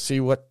 and let's see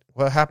what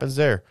happens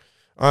there.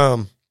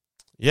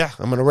 Yeah,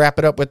 I'm going to wrap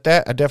it up with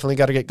that. I definitely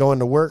got to get going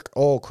to work.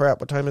 Oh, crap.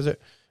 What time is it?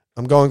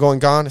 I'm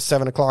gone. It's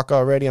 7 o'clock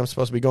already. I'm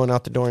supposed to be going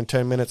out the door in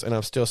 10 minutes, and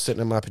I'm still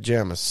sitting in my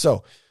pajamas.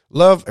 So,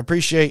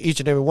 appreciate each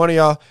and every one of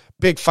y'all.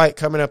 Big fight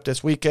coming up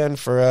this weekend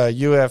for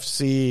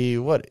UFC.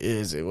 What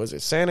is it? Was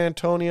it San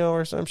Antonio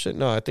or some shit?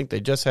 No, I think they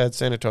just had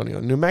San Antonio.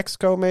 New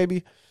Mexico,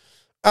 maybe?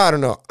 I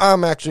don't know.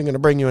 I'm actually going to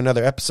bring you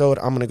another episode.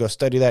 I'm going to go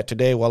study that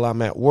today while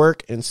I'm at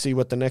work and see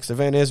what the next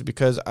event is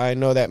because I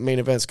know that main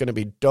event's going to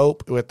be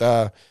dope with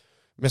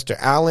Mr.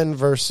 Allen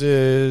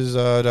versus,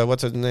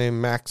 what's his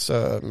name? Max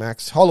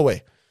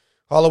Holloway.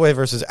 Holloway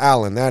versus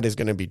Allen. That is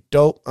going to be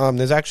dope.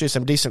 There's actually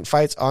some decent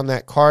fights on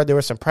that card. There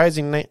were some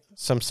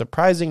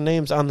surprising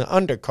names on the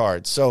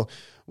undercard. So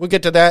we'll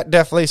get to that.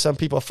 Definitely some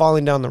people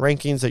falling down the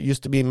rankings that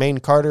used to be main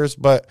carders,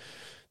 but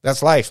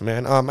that's life,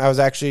 man.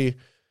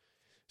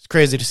 It's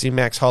crazy to see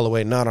Max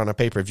Holloway not on a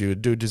pay-per-view.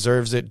 Dude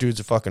deserves it. Dude's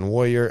a fucking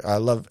warrior. I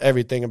love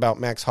everything about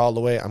Max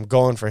Holloway. I'm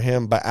going for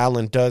him, but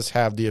Allen does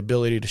have the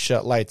ability to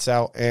shut lights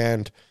out,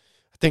 and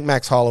I think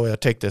Max Holloway will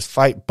take this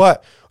fight.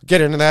 But we'll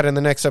get into that in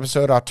the next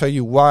episode. I'll tell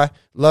you why.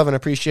 Love and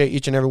appreciate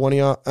each and every one of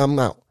y'all. I'm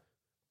out.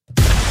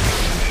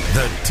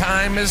 The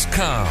time has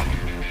come.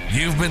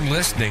 You've been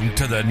listening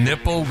to the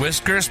Nipple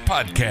Whiskers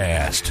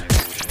Podcast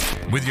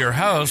with your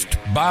host,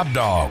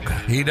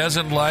 BobDawg. He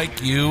doesn't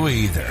like you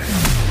either.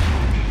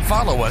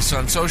 Follow us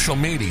on social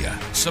media,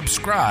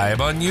 subscribe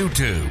on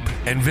YouTube,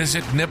 and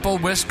visit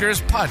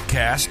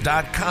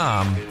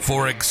nipplewhiskerspodcast.com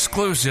for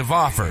exclusive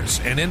offers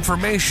and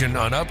information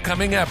on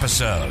upcoming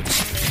episodes.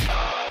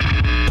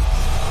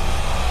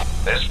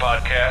 This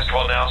podcast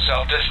will now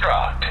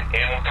self-destruct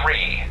in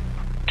 3,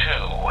 2,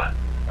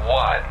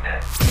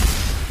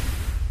 1.